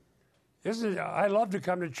 Isn't it? I love to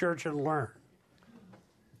come to church and learn.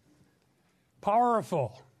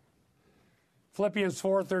 Powerful. Philippians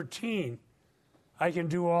 4:13, I can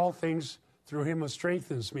do all things through him who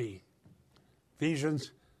strengthens me.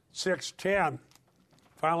 Ephesians 6:10,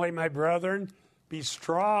 finally, my brethren, be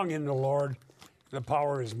strong in the Lord, in the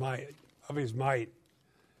power of his might.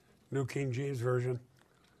 New King James Version.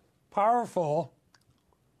 Powerful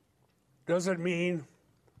doesn't mean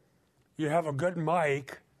you have a good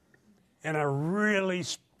mic and a really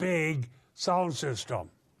big sound system.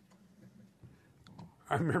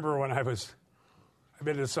 I remember when I've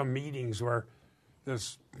been to some meetings where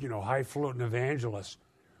this, highfalutin evangelist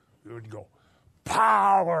would go,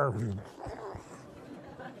 power.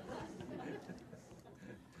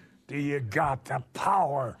 Do you got the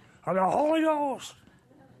power of the Holy Ghost?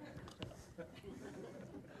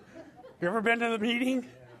 You ever been to the meeting?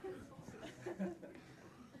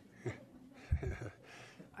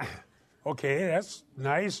 Okay, that's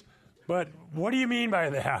nice, but what do you mean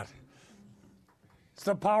by that? It's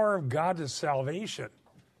the power of God to salvation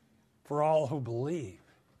for all who believe.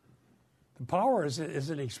 The power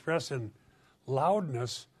isn't expressed in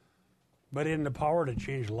loudness, but in the power to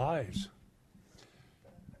change lives.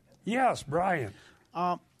 Yes, Brian.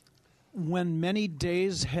 When many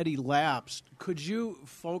days had elapsed, could you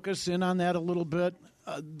focus in on that a little bit?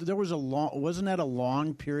 Wasn't that a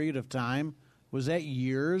long period of time? Was that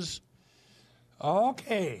years?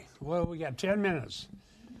 Okay. Well, we got 10 minutes.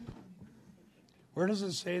 Where does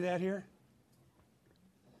it say that here?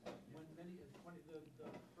 The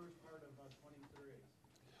first part of 23.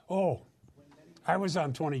 Oh, I was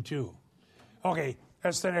on 22. Okay,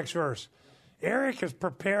 that's the next verse. Eric is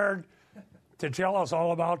prepared to tell us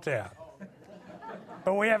all about that.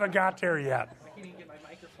 But we haven't got there yet.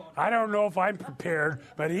 I don't know if I'm prepared,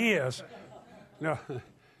 but he is. No,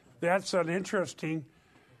 that's an interesting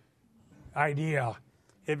idea.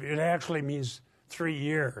 It actually means 3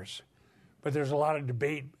 years. But there's a lot of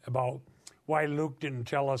debate about why Luke didn't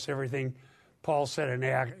tell us everything Paul said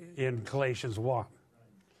in Galatians 1.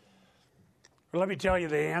 Well, let me tell you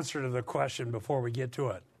the answer to the question before we get to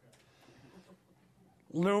it.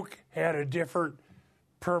 Luke had a different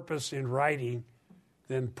purpose in writing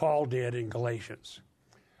than Paul did in Galatians.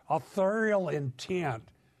 Authorial intent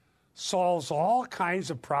solves all kinds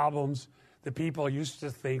of problems that people used to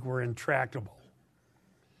think were intractable.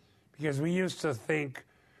 Because we used to think,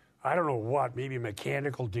 I don't know what, maybe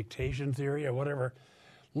mechanical dictation theory or whatever.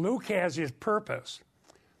 Luke has his purpose.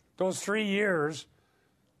 Those 3 years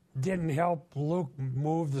didn't help Luke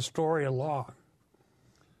move the story along.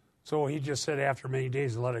 So he just said after many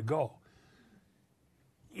days, let it go.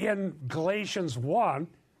 In Galatians 1,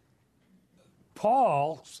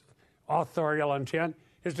 Paul's authorial intent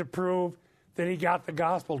is to prove that he got the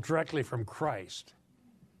gospel directly from Christ.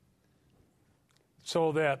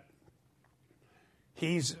 So that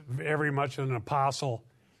he's very much an apostle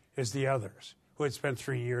as the others who had spent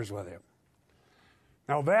 3 years with him.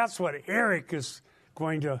 Now that's what Eric is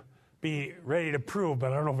going to be ready to prove,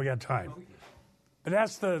 but I don't know if we got time. But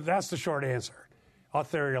that's the short answer,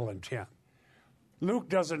 authorial intent. Luke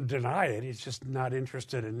doesn't deny it, he's just not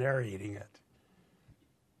interested in narrating it.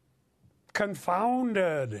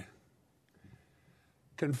 Confounded.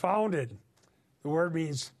 Confounded. The word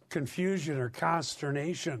means confusion or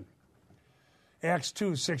consternation. Acts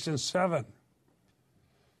 2, 6 and 7.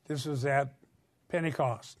 This was at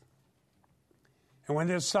Pentecost. And when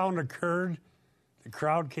this sound occurred, the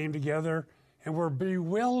crowd came together and were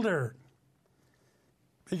bewildered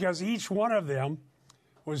because each one of them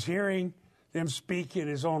was hearing them speak in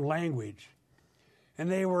his own language. And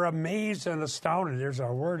they were amazed and astounded, there's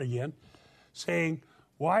our word again, saying,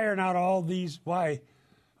 why are not all these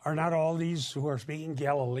who are speaking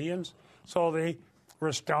Galileans? So they were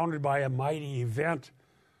astounded by a mighty event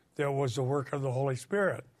that was the work of the Holy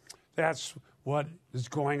Spirit. That's what is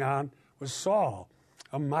going on with Saul.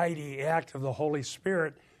 A mighty act of the Holy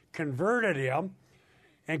Spirit converted him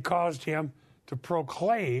and caused him to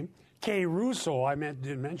proclaim, kerusso,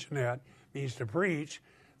 didn't mention that, means to preach,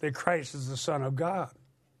 that Christ is the Son of God.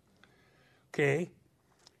 Okay?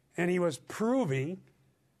 And he was proving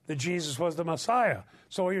that Jesus was the Messiah.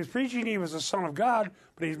 So he was preaching he was the Son of God,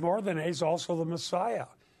 but he's more than that, he's also the Messiah.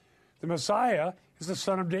 The Messiah is the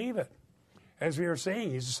Son of David. As we were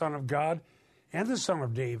saying, he's the Son of God and the Son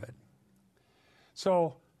of David.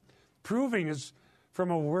 So proving is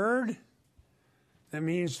from a word that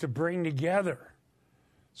means to bring together.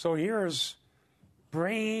 So here's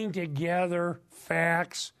bringing together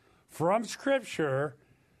facts from Scripture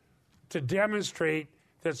to demonstrate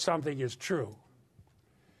that something is true.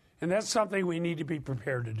 And that's something we need to be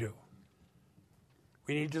prepared to do.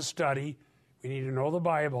 We need to study. We need to know the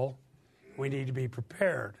Bible. We need to be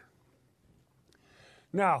prepared.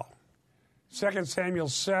 Now, 2 Samuel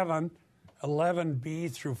 7,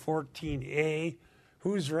 11b through 14a.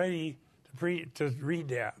 Who's ready to read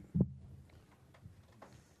that?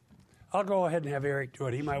 I'll go ahead and have Eric do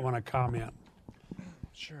it. He might want to comment.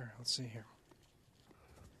 Sure. Let's see here.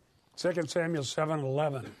 2 Samuel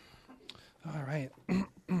 7:11. All right.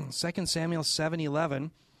 2 Samuel 7:11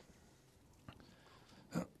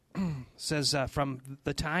 says, from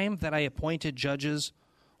the time that I appointed judges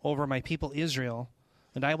over my people Israel,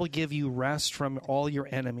 and I will give you rest from all your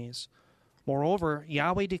enemies. Moreover,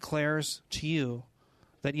 Yahweh declares to you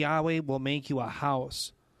that Yahweh will make you a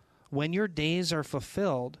house. When your days are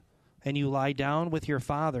fulfilled and you lie down with your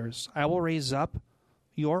fathers, I will raise up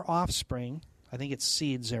your offspring, I think it's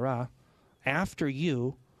seed, Zerah, after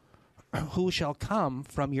you, who shall come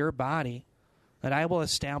from your body, and I will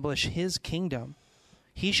establish his kingdom.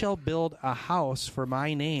 He shall build a house for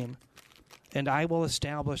my name, and I will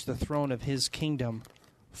establish the throne of his kingdom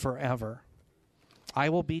forever. I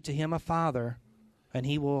will be to him a father, and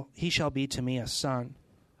he shall be to me a son.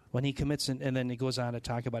 When he commits, and then he goes on to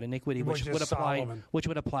talk about iniquity, which would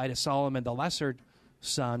apply to Solomon, the lesser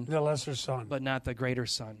son. The lesser son. But not the greater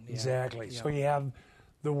son. Yeah. Exactly. Yeah. So you have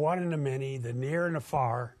the one and the many, the near and the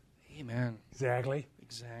far. Amen. Exactly.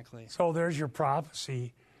 Exactly. So there's your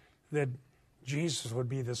prophecy that Jesus would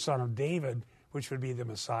be the son of David, which would be the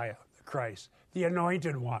Messiah, the Christ, the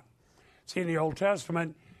anointed one. See, in the Old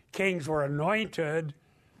Testament, kings were anointed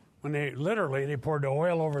when they poured the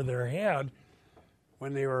oil over their head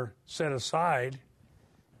when they were set aside,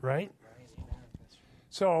 right?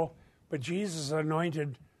 So, but Jesus is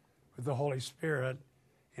anointed with the Holy Spirit,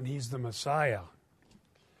 and he's the Messiah.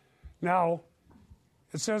 Now,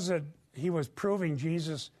 it says that he was proving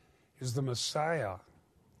Jesus is the Messiah.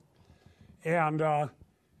 And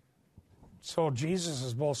so Jesus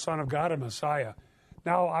is both Son of God and Messiah.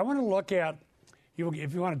 Now, I want to look at,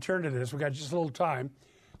 if you want to turn to this, we've got just a little time,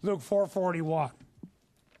 Luke 4:41.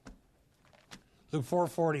 Luke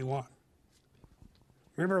 4:41.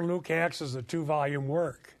 Remember, Luke Acts is a 2-volume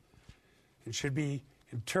work. It should be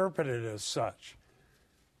interpreted as such.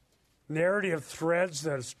 Narrative threads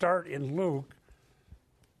that start in Luke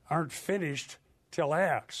aren't finished till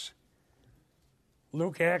Acts.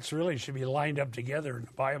 Luke Acts really should be lined up together in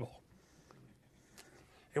the Bible.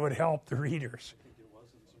 It would help the readers.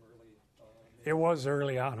 It was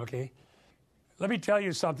early on, okay? Let me tell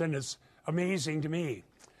you something that's amazing to me.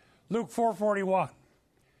 Luke 4:41.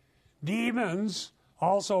 Demons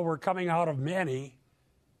also were coming out of many,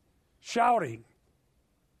 shouting,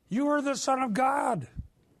 "You are the Son of God."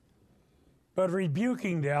 But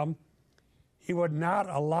rebuking them, he would not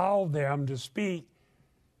allow them to speak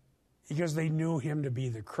because they knew him to be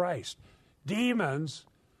the Christ. Demons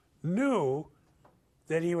knew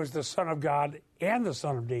that he was the Son of God and the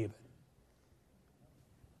Son of David.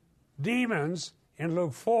 Demons in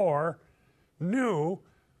Luke 4 knew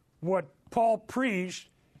what Paul preached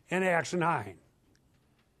in Acts 9.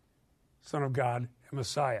 Son of God and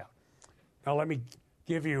Messiah. Now let me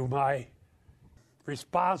give you my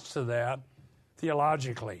response to that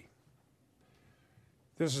theologically.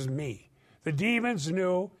 This is me. The demons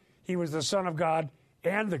knew he was the Son of God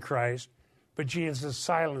and the Christ, but Jesus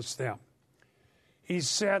silenced them. He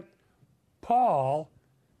sent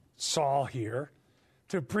Saul here,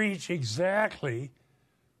 to preach exactly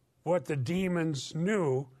what the demons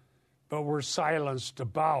knew but were silenced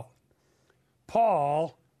about.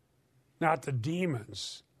 Paul, not the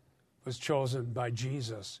demons, was chosen by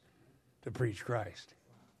Jesus to preach Christ.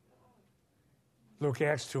 Luke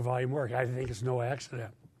Acts 2-volume work. I think it's no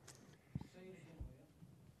accident.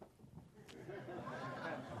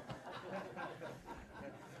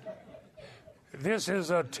 This is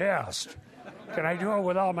a test. Can I do it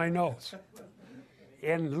without my notes?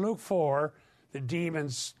 In Luke 4, the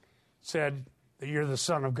demons said that you're the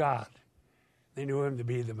Son of God. They knew him to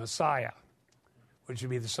be the Messiah, which would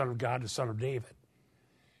be the Son of God, the Son of David.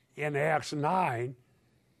 In Acts 9,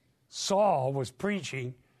 Saul was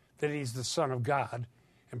preaching that he's the Son of God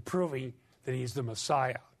and proving that he's the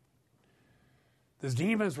Messiah. The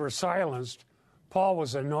demons were silenced. Paul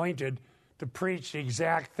was anointed to preach the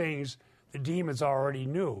exact things the demons already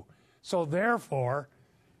knew. So therefore,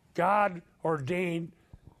 God ordained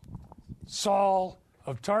Saul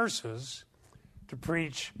of Tarsus to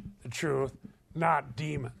preach the truth, not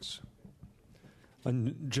demons.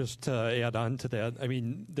 And just to add on to that, I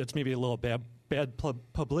mean, that's maybe a little bad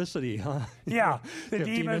publicity, huh? Yeah, the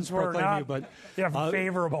demons were not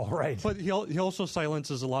favorable, right? But he also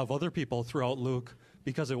silences a lot of other people throughout Luke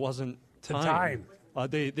because it wasn't time.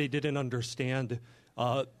 They didn't understand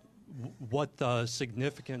what the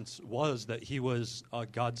significance was that he was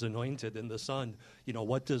God's anointed and the Son. You know,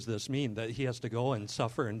 what does this mean? That he has to go and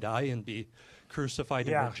suffer and die and be crucified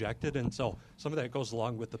and rejected? And so some of that goes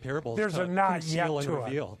along with the parables. There's a not yet and to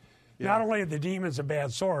reveal. it. Not only are the demons a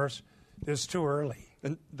bad source, it's too early.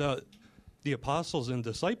 And the apostles and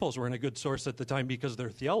disciples weren't a good source at the time because their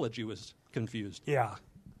theology was confused. Yeah.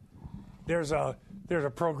 There's a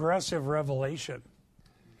progressive revelation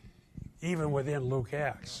even within Luke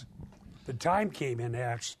Acts. The time came in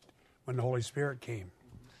Acts when the Holy Spirit came.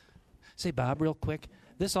 Say, Bob, real quick,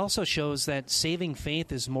 this also shows that saving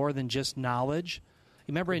faith is more than just knowledge.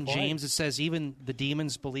 Remember in James it says even the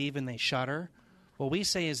demons believe and they shudder. What we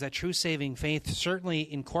say is that true saving faith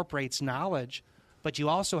certainly incorporates knowledge, but you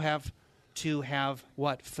also have to have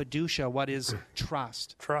what? Fiducia, what is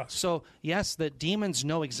trust. Trust. So, yes, the demons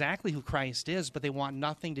know exactly who Christ is, but they want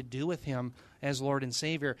nothing to do with him as Lord and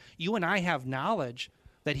Savior. You and I have knowledge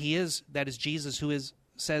that that is Jesus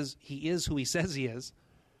says he is who he says he is,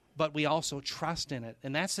 but we also trust in it.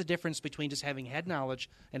 And that's the difference between just having head knowledge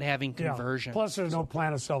and having conversion. Plus, there's no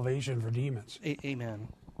plan of salvation for demons. Amen.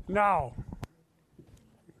 Now,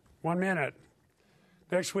 1 minute.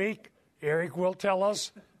 Next week, Eric will tell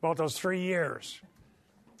us about those 3 years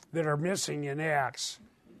that are missing in Acts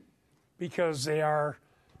because they are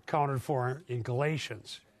accounted for in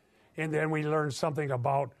Galatians. And then we learn something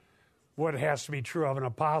about what has to be true of an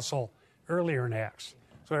apostle earlier in Acts.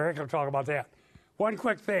 So Eric will talk about that. One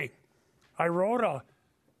quick thing. I wrote a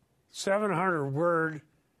 700-word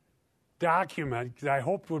document that I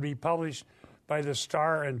hoped would be published by the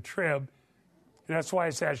Star and Trib, and that's why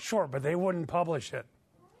it's that short, but they wouldn't publish it.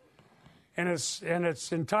 And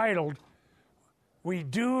it's entitled, "We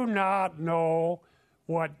Do Not Know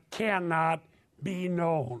What Cannot Be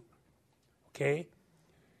Known." Okay?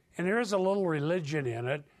 And there is a little religion in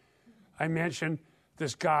it. I mentioned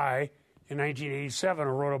this guy in 1987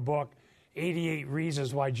 who wrote a book, 88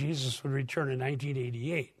 Reasons Why Jesus Would Return in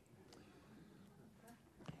 1988.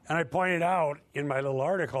 And I pointed out in my little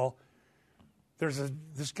article,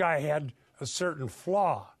 this guy had a certain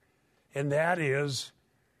flaw, and that is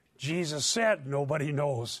Jesus said nobody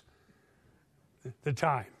knows the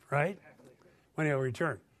time, right? When he'll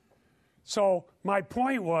return. So my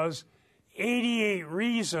point was 88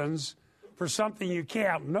 reasons for something you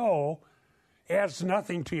can't know adds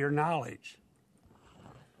nothing to your knowledge.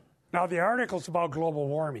 Now, the article's about global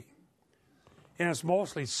warming, and it's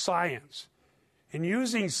mostly science. And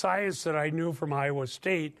using science that I knew from Iowa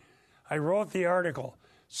State, I wrote the article,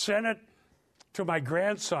 sent it to my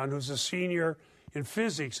grandson, who's a senior in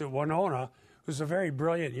physics at Winona, who's a very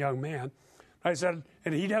brilliant young man. I said,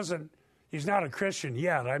 and he's not a Christian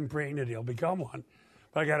yet. I'm praying that he'll become one.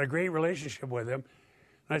 But I got a great relationship with him.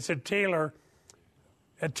 And I said, Taylor,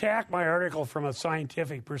 attack my article from a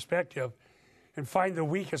scientific perspective and find the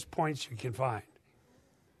weakest points you can find.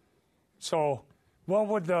 So what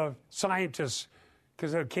would the scientists,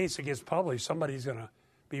 because in case it gets published, somebody's going to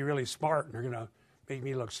be really smart and they're going to make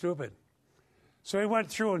me look stupid. So he went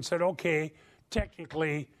through and said, okay,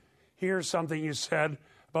 technically, here's something you said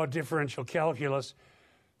about differential calculus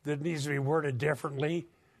that needs to be worded differently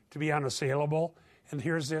to be unassailable, and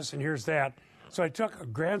here's this and here's that. So I took a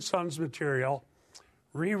grandson's material,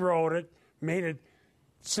 rewrote it, made it,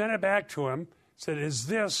 sent it back to him, said, is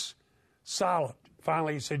this solid?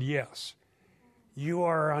 Finally, he said, yes. You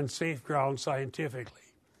are on safe ground scientifically.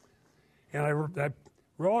 And I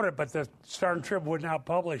wrote it, but the Star and Trib would not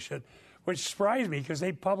publish it, which surprised me because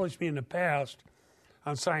they published me in the past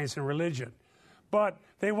on science and religion. But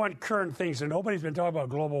they want current things, and nobody's been talking about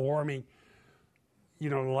global warming, the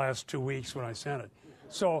last 2 weeks when I sent it.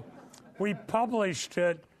 So we published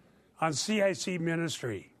it on CIC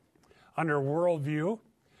Ministry under Worldview.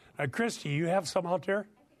 Christy, you have some out there? I think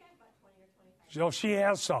I have about 20 or 25. So she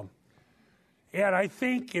has some. And I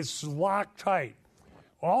think it's locked tight.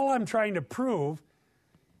 All I'm trying to prove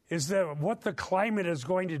is that what the climate is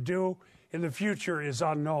going to do in the future is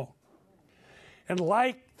unknown. And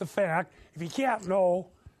like the fact, if you can't know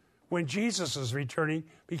when Jesus is returning,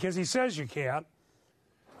 because he says you can't,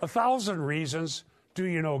 1,000 reasons do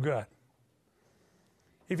you no good.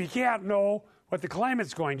 If you can't know what the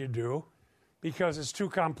climate's going to do, because it's too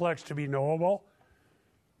complex to be knowable,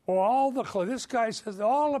 well, this guy says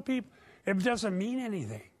all the people, it doesn't mean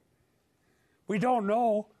anything. We don't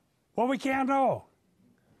know what we can't know.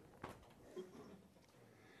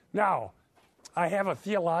 Now, I have a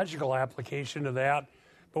theological application to that,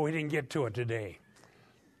 but we didn't get to it today.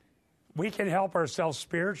 We can help ourselves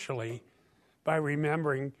spiritually by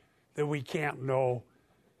remembering that we can't know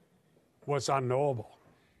what's unknowable.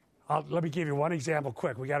 Let me give you one example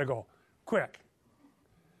quick. We got to go quick.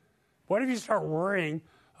 What if you start worrying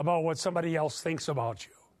about what somebody else thinks about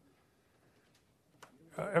you?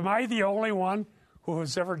 Am I the only one who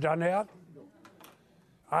has ever done that?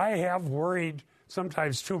 I have worried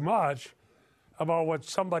sometimes too much about what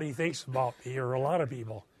somebody thinks about me, or a lot of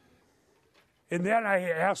people. And then I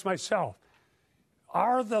ask myself,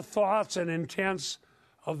 are the thoughts and intents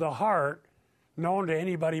of the heart known to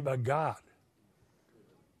anybody but God?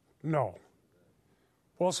 No.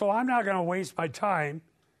 Well, so I'm not going to waste my time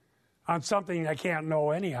on something I can't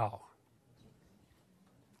know anyhow.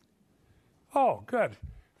 Oh, good.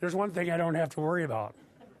 There's one thing I don't have to worry about.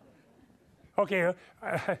 Okay,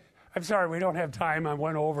 I'm sorry, we don't have time. I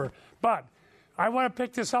went over. But I want to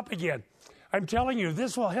pick this up again. I'm telling you,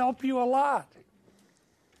 this will help you a lot.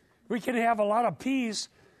 We can have a lot of peace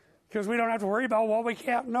because we don't have to worry about what we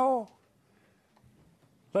can't know.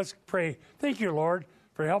 Let's pray. Thank you, Lord,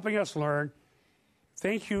 for helping us learn.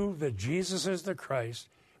 Thank you that Jesus is the Christ.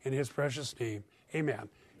 In his precious name, amen.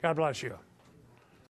 God bless you.